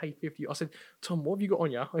we've got to pay 50. I said, Tom, what have you got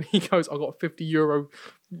on you? And he goes, I got a €50.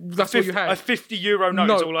 That's what you had. A €50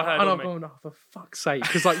 note is all I had. And on I'm me. going, for fuck's sake.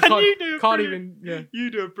 Because like, you do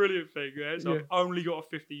a brilliant thing, yeah? So I've only got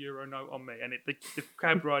a €50 note on me. And the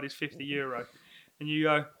cab ride is €50. And you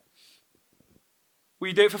go, will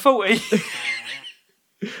you do it for 40?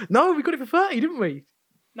 No, we got it for 30, didn't we?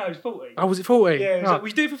 No, it's 40. Oh, was it 40? Yeah, it was like,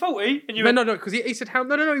 we do it for 40? And you no, because he said how?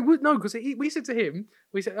 No, because we said to him,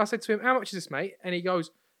 I said to him, how much is this, mate? And he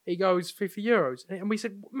goes €50. And we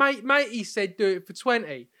said, mate, he said do it for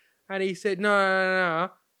 20. And he said, no,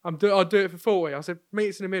 I'll do it for 40. I said, meet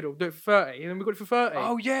us in the middle, do it for 30. And then we got it for 30.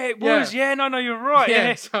 Oh yeah, it was. Yeah, no, you're right.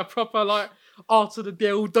 Yeah, so proper like Art of the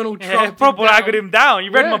Deal, Donald Yeah, Trump. proper lagged him down.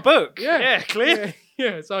 You read my book. Yeah. Yeah, clear.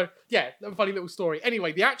 Yeah. So yeah, a funny little story.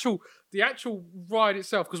 Anyway, the actual ride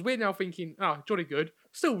itself, because we're now thinking, jolly good,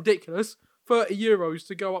 still ridiculous. €30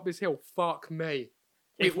 to go up this hill. Fuck me.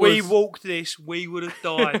 If we walked this, we would have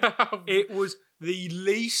died. It was the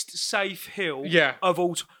least safe hill of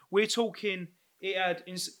all time. We're talking, it had,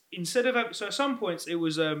 instead of, so at some points it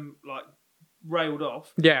was like railed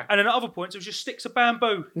off. Yeah. And then at other points it was just sticks of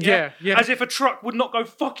bamboo. Yeah. As if a truck would not go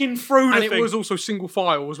fucking through the thing. And it was also single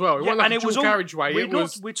file as well. It wasn't like a dual carriageway.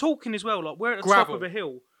 We're talking as well, like we're at the gravel. top of a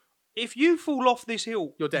hill. If you fall off this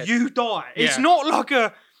hill, you're dead. You die. It's not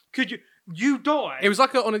like you die. It was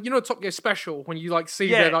like on a Top Gear special when you like see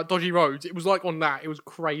their like dodgy roads. It was like on that. It was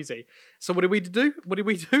crazy. So what did we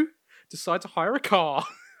do? Decide to hire a car.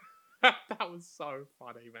 That was so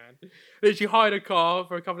funny, man. Literally hired a car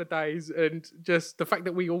for a couple of days, and just the fact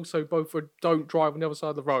that we also both don't drive on the other side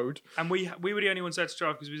of the road. And we were the only ones there to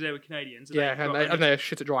drive because we was there with Canadians. And they're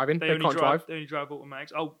shit at driving. They can't drive. They only drive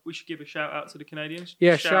automatics. Oh, we should give a shout out to the Canadians.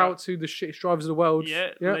 Yeah, shout out to the shittest drivers of the world.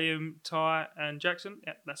 Yeah, Liam, Ty, and Jackson.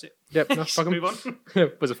 Yeah, that's it. Yep, that's fucking move on.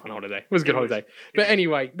 It was a fun holiday. It was a good holiday. But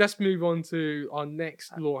anyway, let's move on to our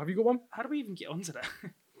next law. Have you got one? How do we even get onto that?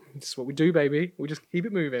 This is what we do, baby. We just keep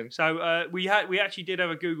it moving. So we actually did have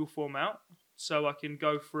a Google form out, so I can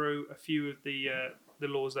go through a few of the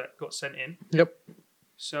laws that got sent in. Yep.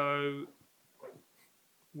 So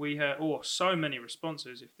we had so many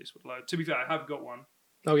responses. If this would load, to be fair, I have got one.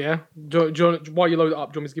 Oh yeah. While you load it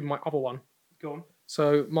up, do you want me to give my other one? Go on.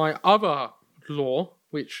 So my other law,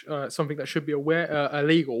 which something that should be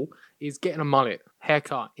illegal, is getting a mullet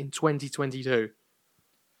haircut in 2022.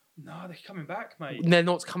 No, they're coming back, mate. They're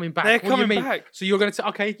not coming back. They're coming back. So you're going to say,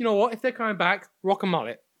 okay, you know what? If they're coming back, rock a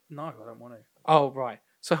mullet. No, I don't want to. Oh, right.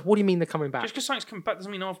 So what do you mean they're coming back? Just because something's coming back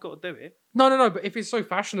doesn't mean I've got to do it. No. But if it's so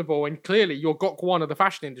fashionable and clearly you're Gok one of the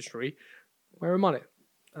fashion industry, wear a mullet.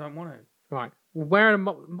 I don't want to. Right. Well, wearing a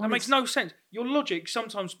mullet... That makes no sense. Your logic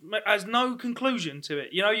sometimes has no conclusion to it.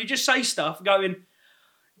 You know, you just say stuff going,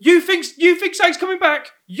 you think something's coming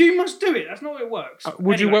back, you must do it. That's not how it works.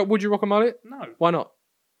 Would you rock a mullet? No. Why not?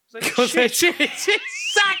 Because they're shit.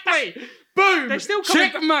 Exactly. Boom. They're still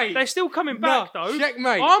coming checkmate. They're still coming back though.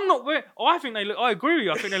 Checkmate. I'm not. I think they look. I agree with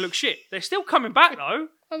you. I think they look shit. They're still coming back though.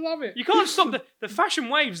 I love it. You can't stop the fashion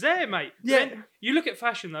waves there, mate. Yeah. Then you look at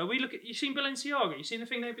fashion though. You seen Balenciaga? You seen the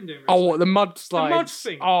thing they've been doing recently? Oh, what, the mud slides? The mud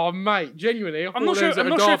thing. Oh, mate, genuinely. I'm not sure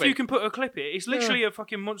if you can put a clip here. It's literally a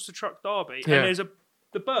fucking monster truck derby, and there's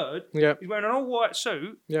the bird. Yeah. He's wearing an all white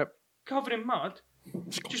suit. Yep. Covered in mud,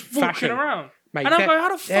 just fashion. walking around. Mate, and I go,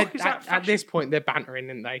 how the fuck is that fashion? At this point, they're bantering,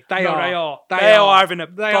 aren't they? They are. They are having a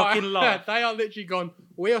fucking laugh. They are literally gone,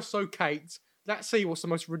 we are so caked. Let's see what's the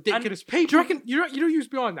most ridiculous... People... Do you reckon... You know who's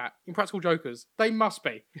behind that? In Practical Jokers? They must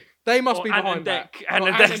be. They must be behind that. And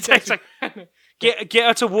then get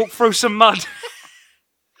her to walk through some mud.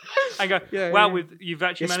 And go, you've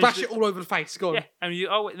actually managed splash it all over the face. Go on. Yeah.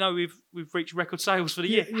 And we've reached record sales for the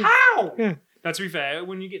year. Yeah. How? Yeah. Now, to be fair,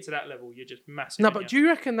 when you get to that level, you're just massive. No, but do you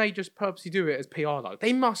reckon they just purposely do it as PR, though?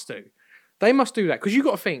 They must do. They must do that. Because you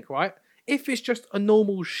got to think, right? If it's just a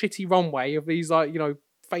normal shitty runway of these, like, you know,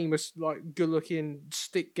 famous, like, good-looking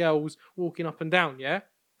stick girls walking up and down, yeah?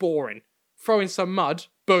 Boring. Throw in some mud,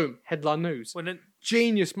 boom, headline news. Well, then,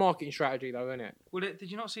 genius marketing strategy, though, isn't it? Well,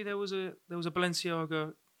 did you not see there was a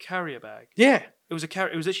Balenciaga carrier bag? Yeah. It was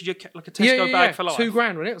actually like a Tesco bag for life. $2,000,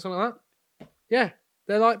 wasn't it? Something like that. Yeah.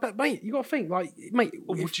 They're like, but mate, you got to think, like, mate.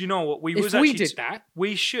 Well, do you know what? If we did that,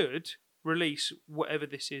 we should release whatever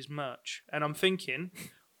this is merch. And I'm thinking,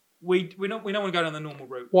 we don't want to go down the normal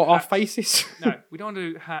route. What, hats. Our faces? No, we don't want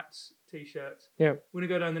to do hats, t-shirts. Yeah. We want to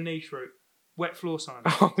go down the niche route. Wet floor signs.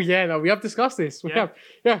 Oh yeah, no, we have discussed this. We have.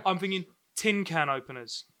 Yeah. I'm thinking tin can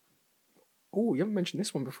openers. Oh, you haven't mentioned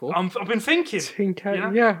this one before. I've been thinking. Tin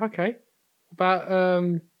can. Yeah. Okay. About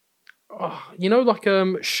you know, like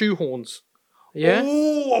shoe horns. Yeah.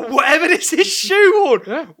 Oh, whatever this is, shoehorn.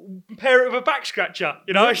 Yeah. Pair it with a back scratcher.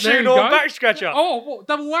 You know, a shoehorn back scratcher. Oh, what?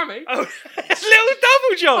 Double whammy? Oh, it's a little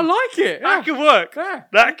double job. I like it. That could work. Yeah.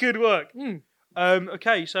 That could work. Mm.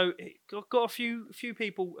 Okay, so I've got a few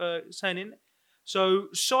people saying in. So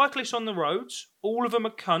cyclists on the roads, all of them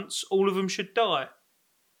are cunts. All of them should die.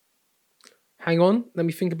 Hang on, let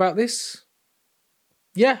me think about this.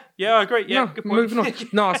 Yeah. Yeah, I agree. Yeah, no, good point. Moving on.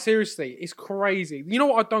 No, seriously, it's crazy. You know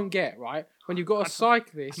what I don't get, right? When you've got a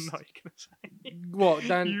cyclist. I'm not going to say. What,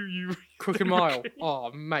 Dan? You Crooked Mile.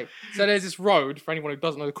 Oh, mate. So there's this road, for anyone who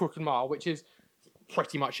doesn't know the Crooked Mile, which is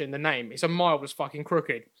pretty much in the name. It's a mile that's fucking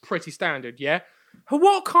crooked. Pretty standard, yeah?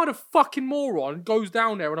 What kind of fucking moron goes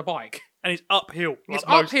down there on a bike? And it's uphill. It's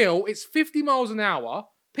uphill. It's 50 miles an hour.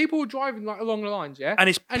 People are driving like along the lines, yeah? And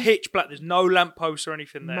it's pitch black. There's no lampposts or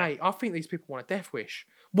anything there. Mate, I think these people want a death wish.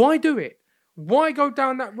 Why do it? Why go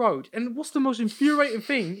down that road? And what's the most infuriating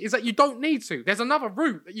thing is that you don't need to. There's another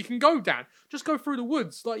route that you can go down. Just go through the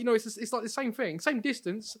woods. Like, it's like the same thing. Same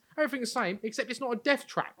distance. Everything's the same, except it's not a death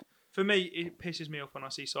trap. For me, it pisses me off when I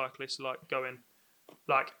see cyclists going,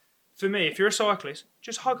 for me, if you're a cyclist,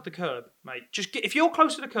 just hug the curb, mate. If you're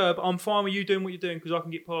close to the curb, I'm fine with you doing what you're doing because I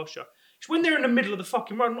can get past you. It's when they're in the middle of the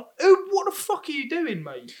fucking road, I'm like, what the fuck are you doing,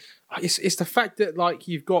 mate? It's the fact that like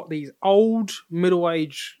you've got these old,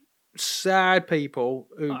 middle-aged, sad people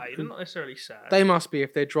who they're not necessarily sad. They must be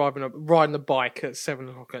if they're riding a bike at 7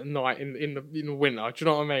 o'clock at night in the winter. Do you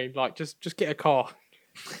know what I mean? Like just get a car.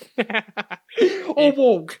 Or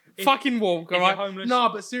walk. Fucking walk, alright? Homeless, no,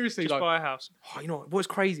 but seriously, just buy a house. You know what's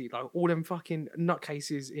crazy? Like all them fucking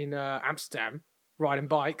nutcases in Amsterdam riding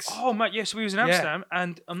bikes. Oh mate, yes, we was in Amsterdam,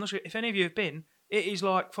 and I'm not sure if any of you have been. It is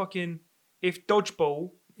like fucking if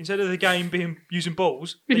dodgeball instead of the game being using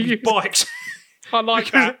balls, they use bikes. I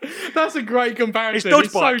like that. That's a great comparison. It's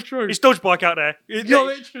dodge bike. So true. It's dodge bike out there.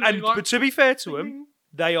 But to be fair to them,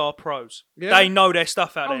 they are pros. Yeah. They know their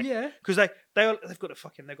stuff out there. Oh yeah, because they've got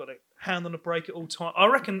a hand on the brake at all time. I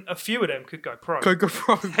reckon a few of them could go pro. Go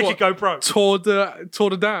pro. They could go pro. Tour the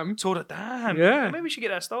dam. Tour the dam. Yeah. Maybe we should get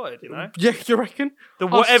that started. You know. Yeah, you reckon?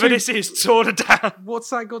 Whatever this is, tour the dam. What's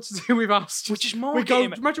that got to do with us? Which is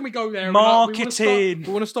marketing. Imagine we go there. And marketing.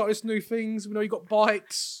 we want to start this new things. We know you got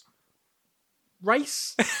bikes.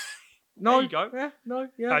 Race. No. There you go. Yeah. No.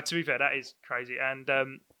 Yeah. No, to be fair, that is crazy. And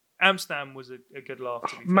Amsterdam was a good laugh.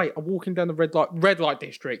 To be fair. Mate, I'm walking down the red light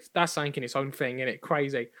district. That's saying its own thing, isn't it?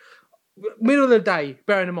 Crazy. Middle of the day,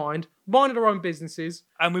 bearing in mind, minding their own businesses.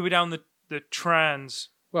 And we were down the trans.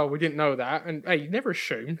 Well, we didn't know that. And hey, you never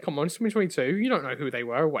assume. Come on, it's 2022. You don't know who they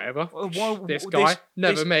were or whatever. This guy,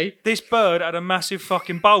 me. This bird had a massive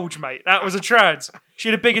fucking bulge, mate. That was a trans. She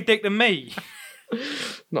had a bigger dick than me.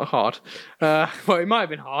 Not hard. Well, it might have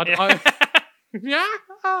been hard. Yeah.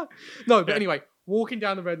 No, but anyway, walking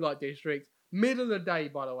down the red light district, middle of the day,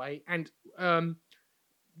 by the way, and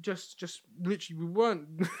just literally we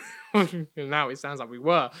weren't. Now it sounds like we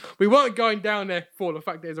weren't going down there for the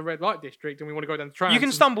fact there's a red light district and we want to go down the trams. You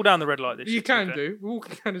can stumble down the red light district. You can do. We're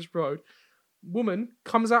walking down this road. Woman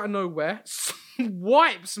comes out of nowhere,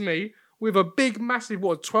 wipes me with a big, massive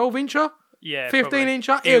 12-incher. Yeah,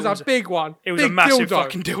 15-incher. It was a big one. It was big a massive dildo.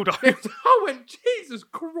 fucking dildo. I went, Jesus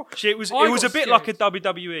Christ. It was a bit like a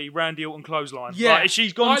WWE Randy Orton clothesline. Yeah, like,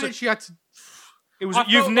 she's gone. I literally had to. It was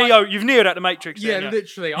you've neoed at the Matrix. Yeah, then,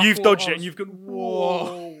 literally. You've dodged it, and you've gone.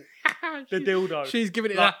 Whoa. The dildo. She's giving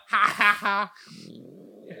it a ha ha ha.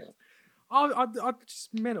 I just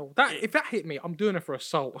mental. If that hit me, I'm doing it for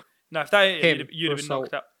assault. No, if that hit him, you'd have been assault.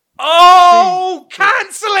 knocked out. Oh,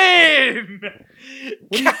 cancel him!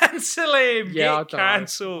 Cancel him! Yeah,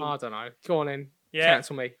 cancelled. I don't know. Go on in. Yeah.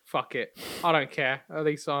 Cancel me. Fuck it. I don't care. At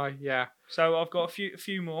least yeah. So I've got a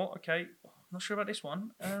few more. Okay, I'm not sure about this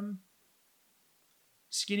one.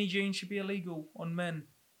 Skinny jeans should be illegal on men.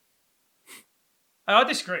 I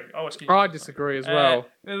disagree. I disagree as well.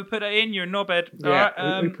 We put that in. You're a knobhead. Yeah.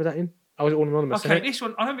 Right, we put that in. I was all anonymous. Okay, this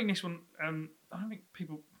one. I don't think this one. I don't think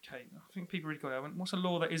people. Okay, I think people really got it. I went, what's a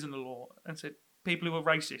law that isn't a law? And said, people who are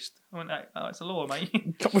racist. I went, oh, it's a law, mate.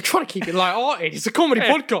 We're trying to keep it light-hearted. It's a comedy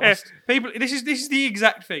podcast. People, this is the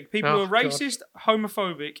exact thing. People who are racist,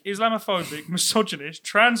 homophobic, Islamophobic, misogynist,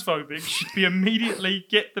 transphobic should be immediately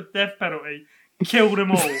get the death penalty. Kill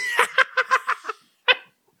them all.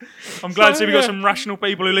 I'm glad to see we got some rational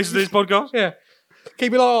people who listen to this podcast. Yeah.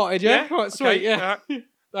 Keep it light-hearted, yeah? Yeah? Right, sweet, okay, yeah.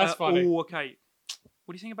 That's funny. Oh, okay.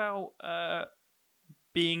 What do you think about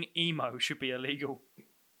being emo should be illegal?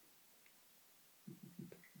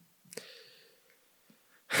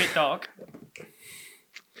 Bit dark.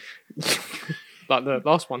 Like the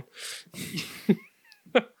last one.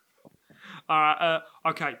 Alright,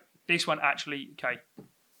 okay. This one actually, okay.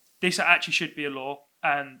 This actually should be a law,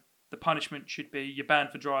 and the punishment should be you're banned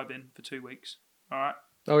for driving for 2 weeks. Alright?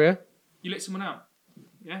 Oh, yeah? You let someone out.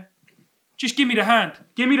 Yeah? Just give me the hand.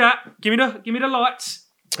 Give me that. Give me the lights.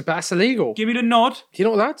 But that's illegal. Give me the nod. You're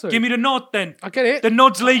not allowed to. Give me the nod then. I get it. The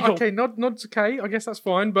nod's legal. Okay, nod's okay. I guess that's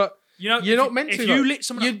fine, but you're not meant to. If you lit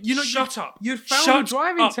someone up, shut up. You failed a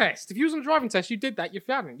driving test. If you was on a driving test, you did that, you're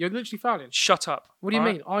failing. You're literally failing. Shut up. What do you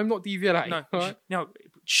mean? I'm not deviating. No,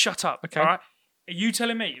 shut up. Okay. All right? Are you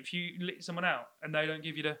telling me if you lit someone out and they don't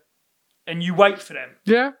give you and you wait for them,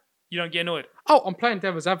 yeah, you don't get annoyed? Oh, I'm playing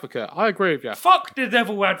devil's advocate. I agree with you. Fuck the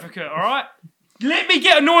devil advocate, all right? Let me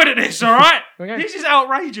get annoyed at this, all right? Okay. This is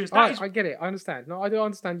outrageous. I get it. I understand. No, I do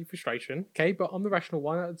understand your frustration. Okay, but I'm the rational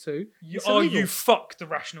one out of the two. You fuck the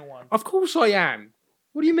rational one. Of course I am.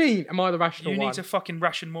 What do you mean? Am I the rational You one? need to fucking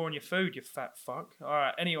ration more on your food, you fat fuck. All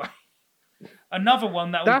right. Anyway, another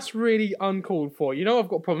one that That's really uncalled for. You know I've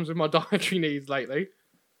got problems with my dietary needs lately. I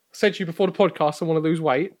said to you before the podcast I want to lose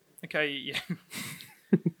weight. Okay. Yeah.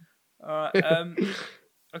 All right.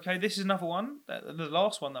 Okay. This is another one. The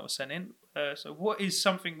last one that was sent in. So, what is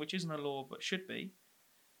something which isn't a law but should be?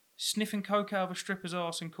 Sniffing coke out of a stripper's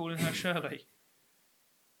ass and calling her Shirley.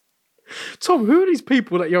 Tom, who are these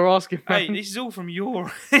people that you're asking? Man? Hey, this is all from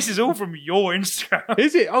your. This is all from your Instagram.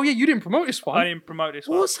 Is it? Oh yeah, you didn't promote this one. I didn't promote this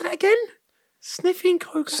one. What's that again? Sniffing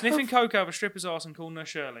coke. Sniffing coke out of a stripper's ass and calling her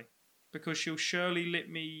Shirley, because she'll surely lip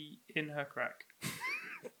me in her crack.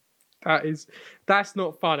 That's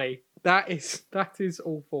not funny. That is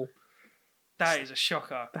awful. That is a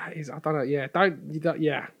shocker. That is, I don't know. Yeah,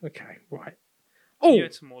 yeah. Okay, right. Oh, You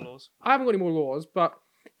had some more laws. I haven't got any more laws, but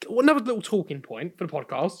another little talking point for the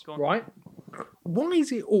podcast, Go on. right? Why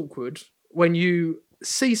is it awkward when you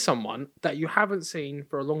see someone that you haven't seen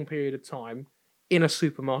for a long period of time in a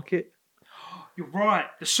supermarket? You're right.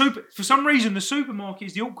 For some reason, the supermarket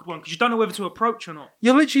is the awkward one because you don't know whether to approach or not.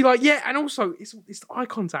 You're literally like, yeah, and also it's the eye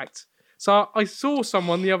contact. So I saw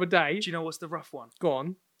someone the other day. Do you know what's the rough one? Go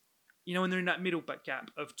on. You know when they're in that middle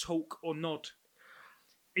gap of talk or nod?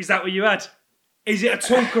 Is that what you had? Is it a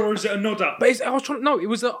talker or is it a nodder? But I was trying to, no, it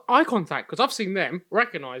was the eye contact because I've seen them,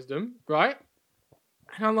 recognised them, right?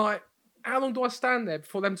 And I'm like, how long do I stand there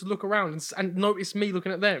for them to look around and notice me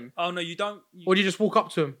looking at them? Oh no, you don't. Or do you just walk up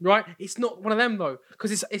to them, right? It's not one of them though,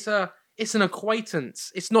 because it's an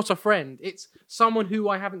acquaintance. It's not a friend. It's someone who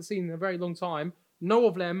I haven't seen in a very long time. Know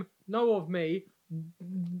of them, know of me,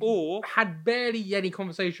 Or had barely any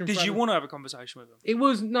conversation. did you want to have a conversation with them? It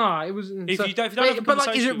was it was. If you don't have a but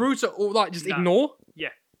like, is it conversation- rude to or like just No. ignore? Yeah.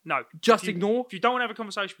 No. Just If you- ignore? If you don't want to have a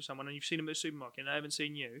conversation with someone and you've seen them at the supermarket and they haven't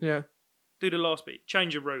seen you, Yeah. do the last bit.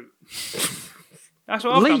 Change your route. That's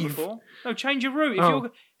what I've done Leave? before. No, change your route. Oh.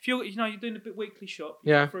 If you're you're doing a bit weekly shop,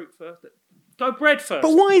 Yeah. fruit first. Go bread first.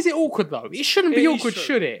 But why is it awkward though? It shouldn't be It is awkward, true.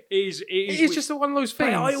 should it? It is. It is just one of those Mate,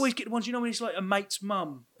 things. I always get the ones, when it's like a mate's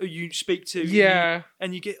mum who you speak to. Yeah.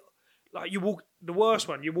 And you get, like, you walk, the worst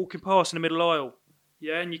one, you're walking past in the middle aisle.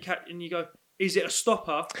 Yeah, and you go, is it a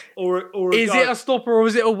stopper or a Is go? it a stopper or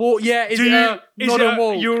is it a walk? Yeah, is not a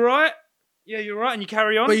walk. You're right. Yeah, you're right, and you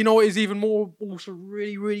carry on. But you know what is even more also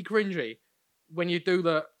really, really cringy? When you do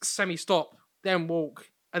the semi-stop, then walk,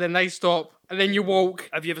 and then they stop, and then you walk.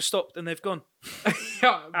 Have you ever stopped and they've gone?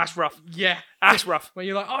 Yeah. That's rough. Yeah. That's rough. When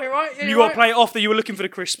you're like, oh, you're right. Yeah, You you're got to right. play it off that you were looking for the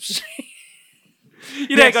crisps.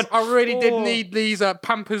 You're there Yes, going, I really did "Oh." need these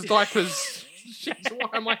Pampers diapers. Shit,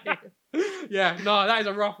 why am I here? Yeah, no, that is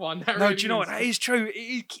a rough one. That No, really do you know what? is. That is true.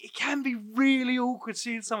 It can be really awkward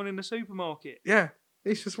seeing someone in the supermarket. Yeah,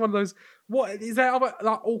 it's just one of those. What is there other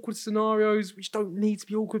like awkward scenarios which don't need to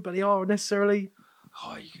be awkward, but they are necessarily?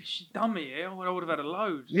 Oh, you done me here. I would have had a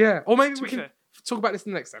load. Yeah, or maybe To we be can fair. talk about this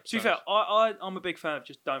in the next episode. To be fair, I'm a big fan of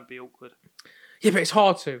just don't be awkward. Yeah, but it's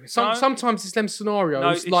hard to. No. Sometimes it's them scenarios, No,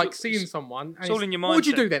 it's like all- seeing someone. And it's all in your What would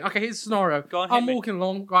you mindset. do then? Okay, here's a scenario. Go on, hit I'm me. walking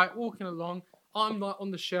along, right? Walking along. I'm like on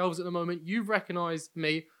the shelves at the moment. You've recognised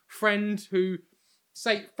me, friend who,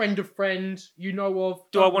 say, friend of friend you know of.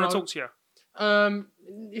 Do I don't want to know. talk to you?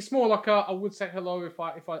 It's more like I would say hello if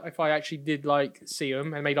I actually did like see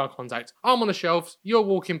them and made eye contact. I'm on the shelves. You're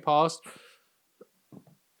walking past.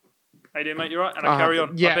 Hey, dear mate, you're right, and I carry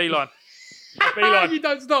on. yeah. I beeline. Beeline. You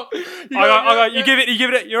don't stop. I go, you give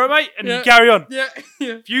it, you're right, mate, and Yeah. you carry on. Yeah,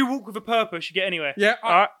 yeah, If you walk with a purpose, you get anywhere. yeah.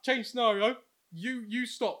 All right. Change scenario. You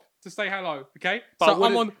stop to say hello. Okay. But So I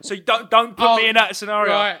I'm wouldn't- on. So you don't put Oh, me in that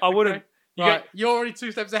scenario. Right, I wouldn't. okay. You Right, get- you're already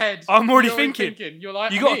 2 steps ahead. I'm already You're thinking. You're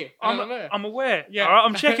like, you I'm got. here, and I'm there. I'm aware. Yeah. All right.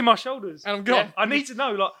 I'm checking my shoulders. And I'm gone. Yeah, I need to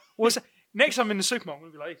know. Like, what's next? I'm in the supermarket.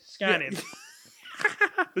 I'm gonna be like scanning.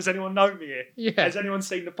 Does anyone know me here? Yeah. Has anyone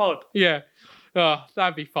seen the pod? Yeah. Oh,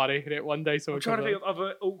 that'd be funny, isn't it? One day I'm someone trying to comes think of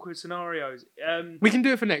other awkward scenarios. We can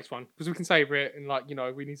do it for next one because we can savour it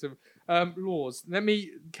and we need some laws. Let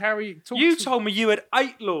me talk. You told me you had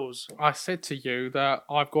 8 laws. I said to you that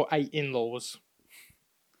I've got 8 in-laws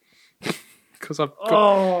because I've got.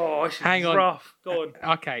 Oh, this is Hang on. rough. Go on.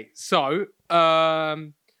 Okay, so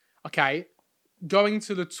going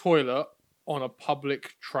to the toilet on a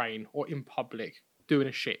public train or in public doing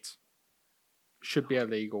a shit should be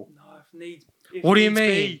illegal. No, if need. If What do you needs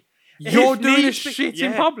mean? be. You're If doing a needs be. shit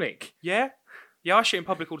in Yeah. public. Yeah. Yeah, I shit in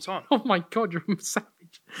public all the time. Oh my god, you're a savage.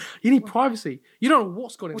 You need privacy. You don't know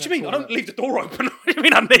what's going on. What do you mean? I don't leave the door open. What do you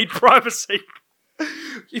mean I need privacy?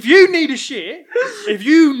 If you need a shit,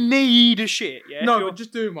 yeah. No, if you're- but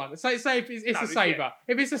just doing one. Say if it's No, a yeah. saver.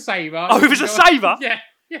 If it's a saver. Oh, if it's a saver? Yeah.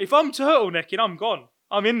 if I'm turtlenecking, I'm gone.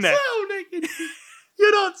 I'm in there. Turtlenecking.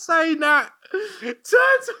 You're not saying that.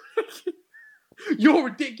 Turtleneck. You're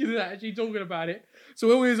ridiculous actually talking about it. So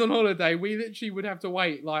when we was on holiday, we literally would have to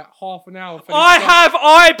wait like half an hour for I have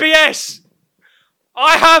IBS.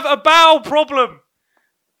 I have a bowel problem.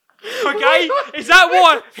 Okay? Is that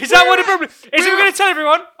what the problem is? We're going to tell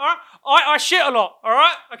everyone, all right? I shit a lot, all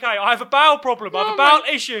right? Okay, I have a bowel problem. I have a bowel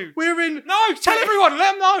issue. We're in... No, tell everyone.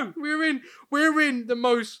 Let them know. We're in the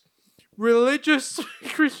most religious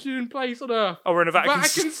Christian place on earth. Oh, we're in a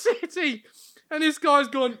Vatican City. And this guy's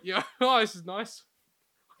gone, yeah, oh, this is nice.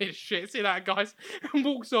 Shit, see that, guys? And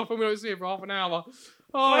walks off and we don't see him for half an hour.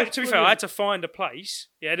 Oh, well, to be fair, I had to find a place.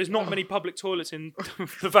 Yeah, there's not many public toilets in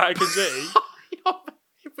the Vatican City.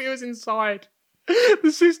 If we was inside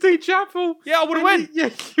the Sistine Chapel. Yeah, I would have went.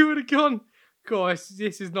 Yeah, you would have gone. Guys,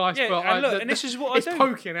 this is nice. Yeah, but and look, and this is what I do. It's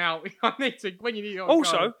poking out. I need to, when you need to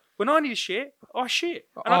also, go. when I need a shit, I shit.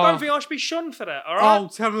 And I don't think I should be shunned for that, all right? Oh,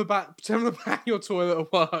 tell them about your toilet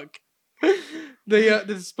at work. the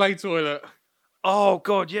display toilet. Oh,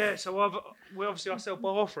 God, yeah. So I sell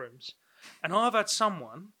bathrooms. And I've had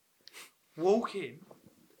someone walk in.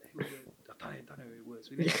 I don't know who it was.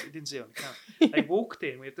 We didn't see it on the camera. They walked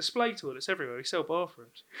in. We have display toilets everywhere. We sell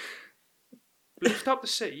bathrooms. Lift up the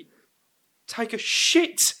seat, take a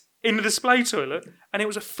shit in the display toilet, and it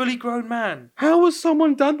was a fully grown man. How has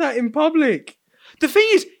someone done that in public? The thing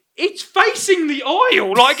is, it's facing the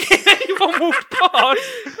aisle. Like, if anyone walked past,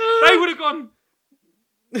 they would have gone...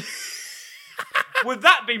 Would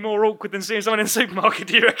that be more awkward than seeing someone in the supermarket,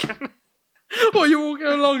 do you reckon? Or you're walking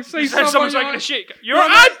along, see someone's taking a shit. You're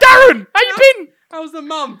right, Darren! How you been? How's the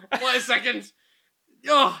mum? Wait a second.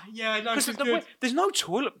 Oh, yeah, no, she's good. There's no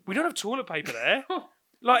toilet. We don't have toilet paper there.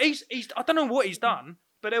 Like, he's I don't know what he's done,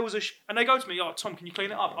 but there was and they go to me, oh, Tom, can you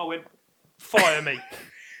clean it up? I went, fire me.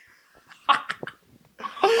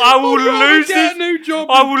 I will lose this new job.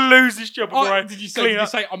 I will lose this job before I did you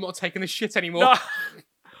say I'm not taking this shit anymore? No.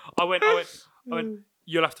 I went,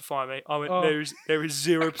 you'll have to fire me. I went, there is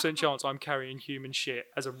 0% chance I'm carrying human shit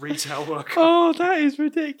as a retail worker. Oh, that is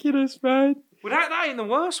ridiculous, man. Well, that ain't the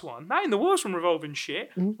worst one. That ain't the worst one revolving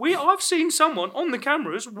shit. I've seen someone on the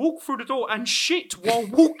cameras walk through the door and shit while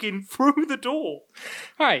walking through the door.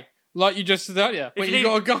 Hey, like you just said earlier, when you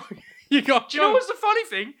gotta go. You got. Do you know what's the funny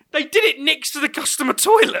thing? They did it next to the customer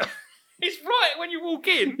toilet. It's right when you walk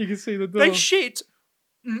in. You can see the door. They shit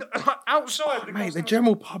outside the mate, the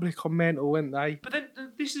general public are mental, aren't they? But then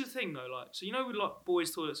this is the thing though, like, so you know with like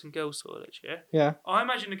boys' toilets and girls' toilets, yeah? Yeah. I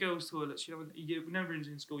imagine the girls' toilets, you know, when everyone's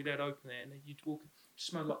in school, they'd open it and then you'd walk,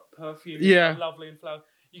 smell like perfume, yeah, lovely and flower.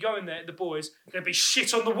 You go in there, the boys, there'd be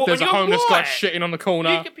shit on the wall. There's a homeless guy shitting on the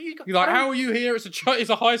corner. You're like, how are you here? It's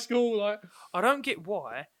a high school. Like, I don't get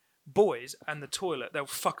why boys and the toilet, they'll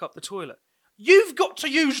fuck up the toilet. You've got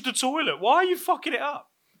to use the toilet. Why are you fucking it up?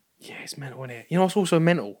 Yeah, it's mental, isn't it? You know what's also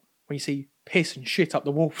mental? When you see piss and shit up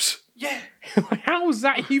the walls. Yeah. Like, how's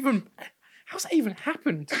that even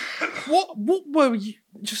happened? What were you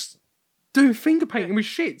just doing finger painting with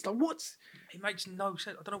shit? Like, what's... It makes no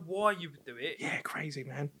sense. I don't know why you would do it. Yeah, crazy,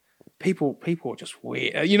 man. People are just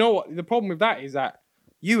weird. You know what? The problem with that is that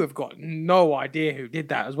you have got no idea who did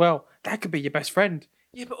that as well. That could be your best friend.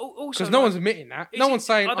 Yeah, but also... Because no one's admitting that. No one's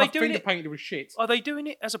saying, I finger painted with shit. Are they doing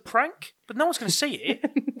it as a prank? But no one's going to see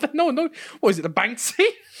it. No. What is it, the Banksy?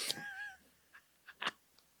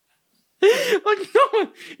 Like, no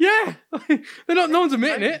one... Yeah. No one's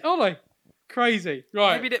admitting it, are they? Crazy.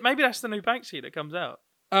 Right. Maybe that's the new Banksy that comes out.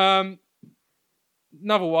 Another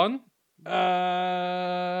one.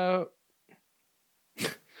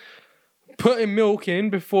 Putting milk in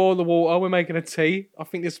before the water. We're making a tea. I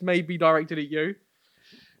think this may be directed at you.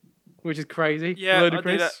 Which is crazy. Yeah, I'll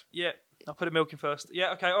do that. Yeah, I'll put the milk in first.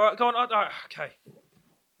 Yeah, okay. All right, go on. All right, okay.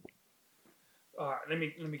 All right, let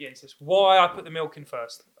me get into this. Why I put the milk in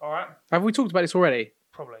first? All right. Have we talked about this already?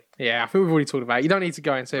 Probably. Yeah, I think we've already talked about it. You don't need to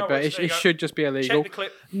go into it, but it should just be illegal. Check the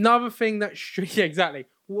clip. Another thing that should... Yeah, exactly.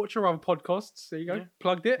 Watch our other podcasts. There you go. Yeah.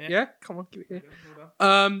 Plugged it. Yeah. Come on, give it here.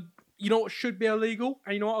 Well, you know what should be illegal?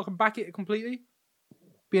 And you know what? I can back it completely.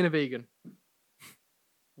 Being a vegan.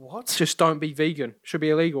 What? Just don't be vegan. Should be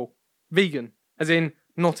illegal. Vegan. As in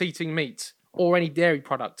not eating meat. Or any dairy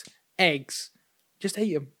product. Eggs. Just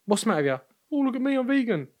eat them. What's the matter with you? Oh, look at me, I'm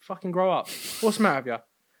vegan. Fucking grow up. What's the matter with you?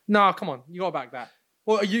 Nah, come on. You gotta back that.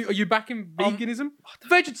 Well, are you backing veganism?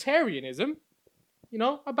 Vegetarianism? You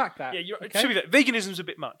know, I back that. Yeah, okay? Veganism's a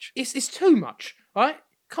bit much. It's too much, right?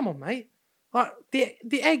 Come on, mate. Like the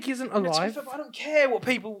egg isn't alive. I don't care what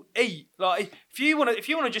people eat. Like if you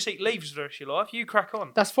wanna just eat leaves for the rest of your life, you crack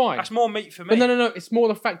on. That's fine. That's more meat for me. But no. It's more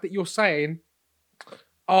the fact that you're saying,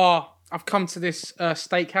 "Oh, I've come to this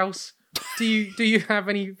steakhouse. Do you have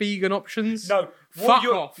any vegan options?" No, Fuck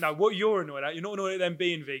off. No, what you're annoyed at, you're not annoyed at them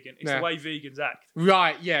being vegan. It's the way vegans act.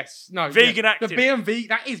 Right, yes. No. Vegan The acting. being vegan,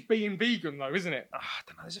 that is being vegan though, isn't it? I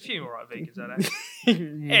don't know. There's a few alright vegans out there.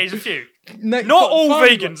 Yeah, there's a few. No, Not all fine,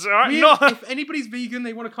 vegans, alright? If anybody's vegan,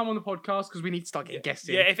 they want to come on the podcast because we need to start getting guests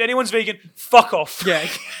in. Yeah, if anyone's vegan, fuck off. Yeah.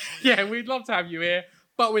 Yeah, we'd love to have you here,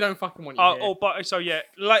 but we don't fucking want you here.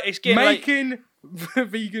 It's getting late. Making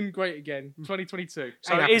vegan great again, 2022.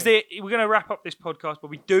 So we're going to wrap up this podcast, but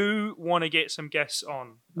we do want to get some guests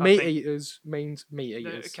on. Meat eaters means meat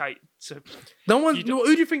eaters. Okay, so No one. Who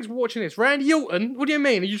do you think's watching this? Randy Orton? What do you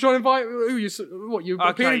mean? Are you trying to invite who? You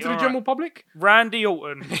appealing to the general public? Randy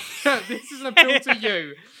Orton. This is an appeal to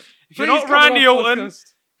you. If you're not Randy Orton,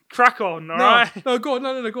 crack on. All right. No, go on.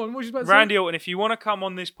 No, go on. What you about to Randy say? Orton, if you want to come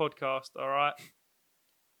on this podcast, all right.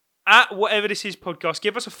 At whatever this is podcast,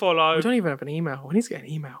 give us a follow. We don't even have an email. We need to get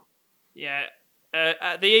an email. Yeah.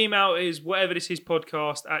 The email is whatever this is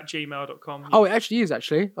podcast @gmail.com. Oh, it actually is,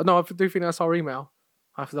 actually. No, I do think that's our email.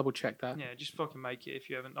 I have to double check that. Yeah, just fucking make it if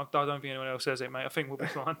you haven't. I don't think anyone else says it, mate. I think we'll be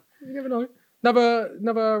fine. You never know.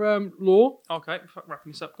 Another law. Okay,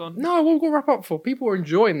 wrapping this up, gone. No, what we've got to wrap up for. People are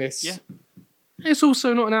enjoying this. Yeah. It's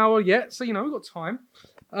also not an hour yet, so, we've got time.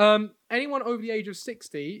 Anyone over the age of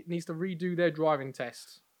 60 needs to redo their driving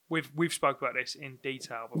test. We've spoke about this in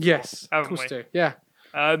detail before. Yes, of haven't course we? do. Yeah.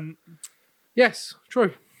 Yes,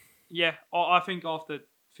 true. Yeah, I think after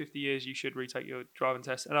 50 years you should retake your driving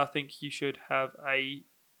test, and I think you should have a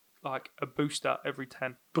booster every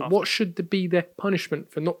 10. But what should be their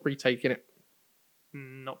punishment for not retaking it?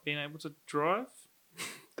 Not being able to drive?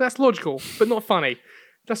 That's logical, but not funny.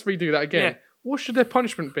 Let's redo that again. Yeah. What should their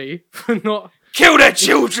punishment be for not... Kill their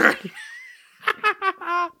children!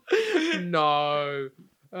 No.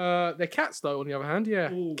 They're cats, though, on the other hand.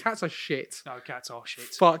 Yeah. Ooh. Cats are shit. No, cats are shit.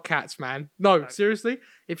 Fuck cats, man. No, seriously.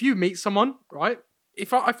 If you meet someone, right?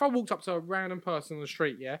 If I walked up to a random person on the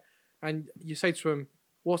street, yeah, and you say to them,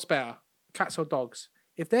 what's better, cats or dogs?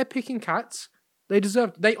 If they're picking cats, they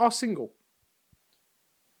are single.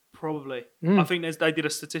 Probably. I think they did a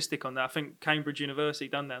statistic on that. I think Cambridge University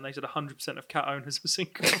done that, and they said 100% of cat owners are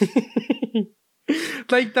single.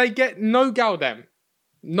 They get no gal them.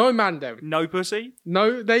 No man them. No pussy?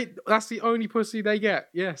 No, that's the only pussy they get.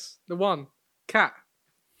 Yes, the one. Cat.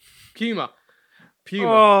 Puma.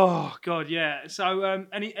 Oh, God, yeah. So,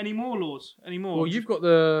 any more laws? Any more? Well, you've got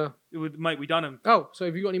the... Mate, we done them. Oh, so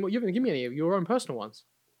have you got any more? You haven't given me any of your own personal ones.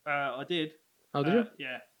 I did. Oh, did you?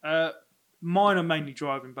 Yeah. Mine are mainly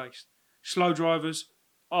driving based. Slow drivers.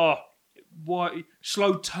 Why?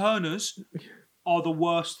 Slow turners are the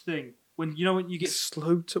worst thing. When you get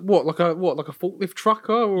slow to what? Like a forklift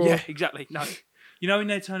trucker? Or... Yeah, exactly. No, when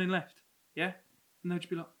they're turning left, yeah, and they'll just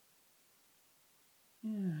be like,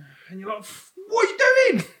 yeah, and you're like, what are you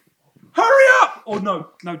doing? Hurry up! Or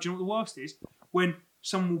no. Do you know what the worst is? When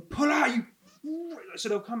someone will pull out you. So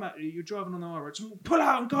they'll come at you. You're driving on the highway. Someone will pull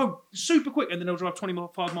out and go super quick, and then they'll drive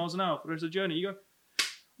 25 miles an hour for the rest of the journey. You go,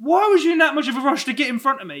 why was you in that much of a rush to get in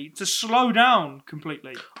front of me to slow down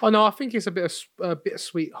completely? Oh no, I think it's a bit of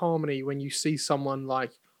sweet harmony when you see someone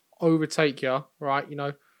like overtake you, right?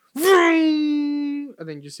 And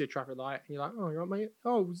then you see a traffic light, and you're like, "Oh, you're right, mate.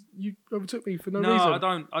 Oh, you overtook me for no reason." No, I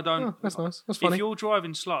don't. Oh, that's nice. That's funny. If you're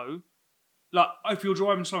driving slow,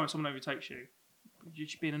 and someone overtakes you, you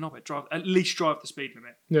should be in a knobhead. At least drive the speed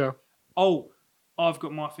limit. Yeah. Oh, I've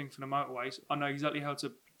got my thing for the motorways. I know exactly how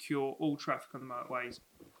to cure all traffic on the motorways.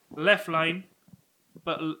 Left lane,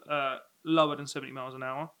 but lower than 70 miles an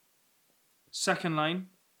hour. Second lane,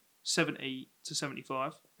 70 to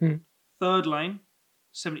 75. Third lane,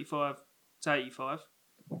 75 to 85.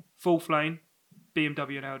 Fourth lane,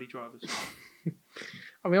 BMW and Audi drivers.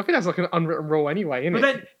 I mean, I think that's like an unwritten rule anyway, isn't it?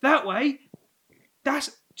 But then, that way,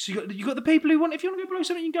 so you got the people who want, if you want to go below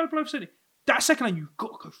 70, you can go below 70. That second lane, you've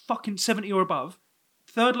got to go fucking 70 or above.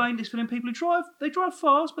 Third lane is for them people who drive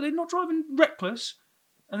fast, but they're not driving reckless.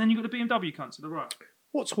 And then you've got the BMW cunts to the right.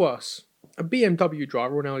 What's worse, a BMW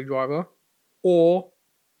driver or an Audi driver, or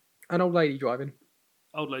an old lady driving?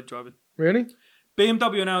 Old lady driving. Really?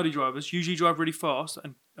 BMW and Audi drivers usually drive really fast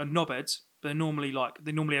and are knobheads. But they normally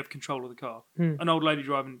have control of the car. An old lady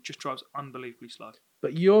driving just drives unbelievably slow.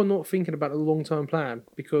 But you're not thinking about the long-term plan,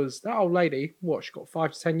 because that old lady, she got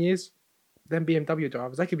 5 to 10 years? Them BMW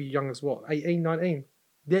drivers, they could be young as 18, 19?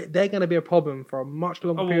 They're going to be a problem for a much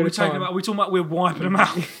longer period of time. Are we talking about we're wiping them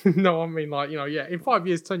out? No, I mean, in 5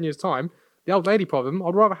 years, 10 years' time, the old lady problem,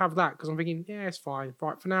 I'd rather have that, because I'm thinking, yeah, it's fine.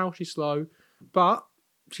 Right, for now, she's slow. But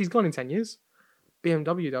she's gone in 10 years.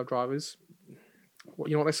 BMW drivers,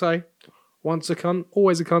 you know what they say? Once a cunt,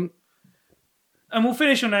 always a cunt. And we'll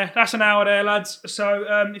finish on there. That's an hour there, lads. So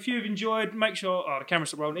if you've enjoyed, make sure... Oh, the camera's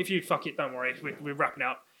still rolling. If you... Fuck it, don't worry. We're wrapping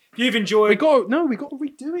up. If you've enjoyed... We got to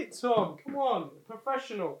redo it, Tom. Come on.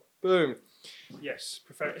 Professional. Boom. Yes,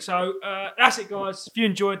 so that's it, guys. If you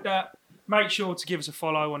enjoyed that, make sure to give us a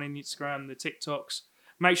follow on Instagram, the TikToks.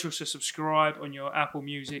 Make sure to subscribe on your Apple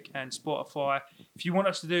Music and Spotify. If you want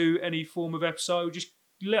us to do any form of episode, just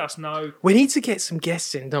let us know. We need to get some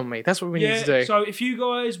guests in, don't we? That's what we need to do. So if you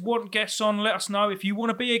guys want guests on, let us know. If you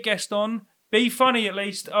want to be a guest on, be funny at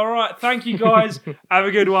least. All right, thank you, guys. Have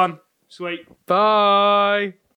a good one. Sweet. Bye.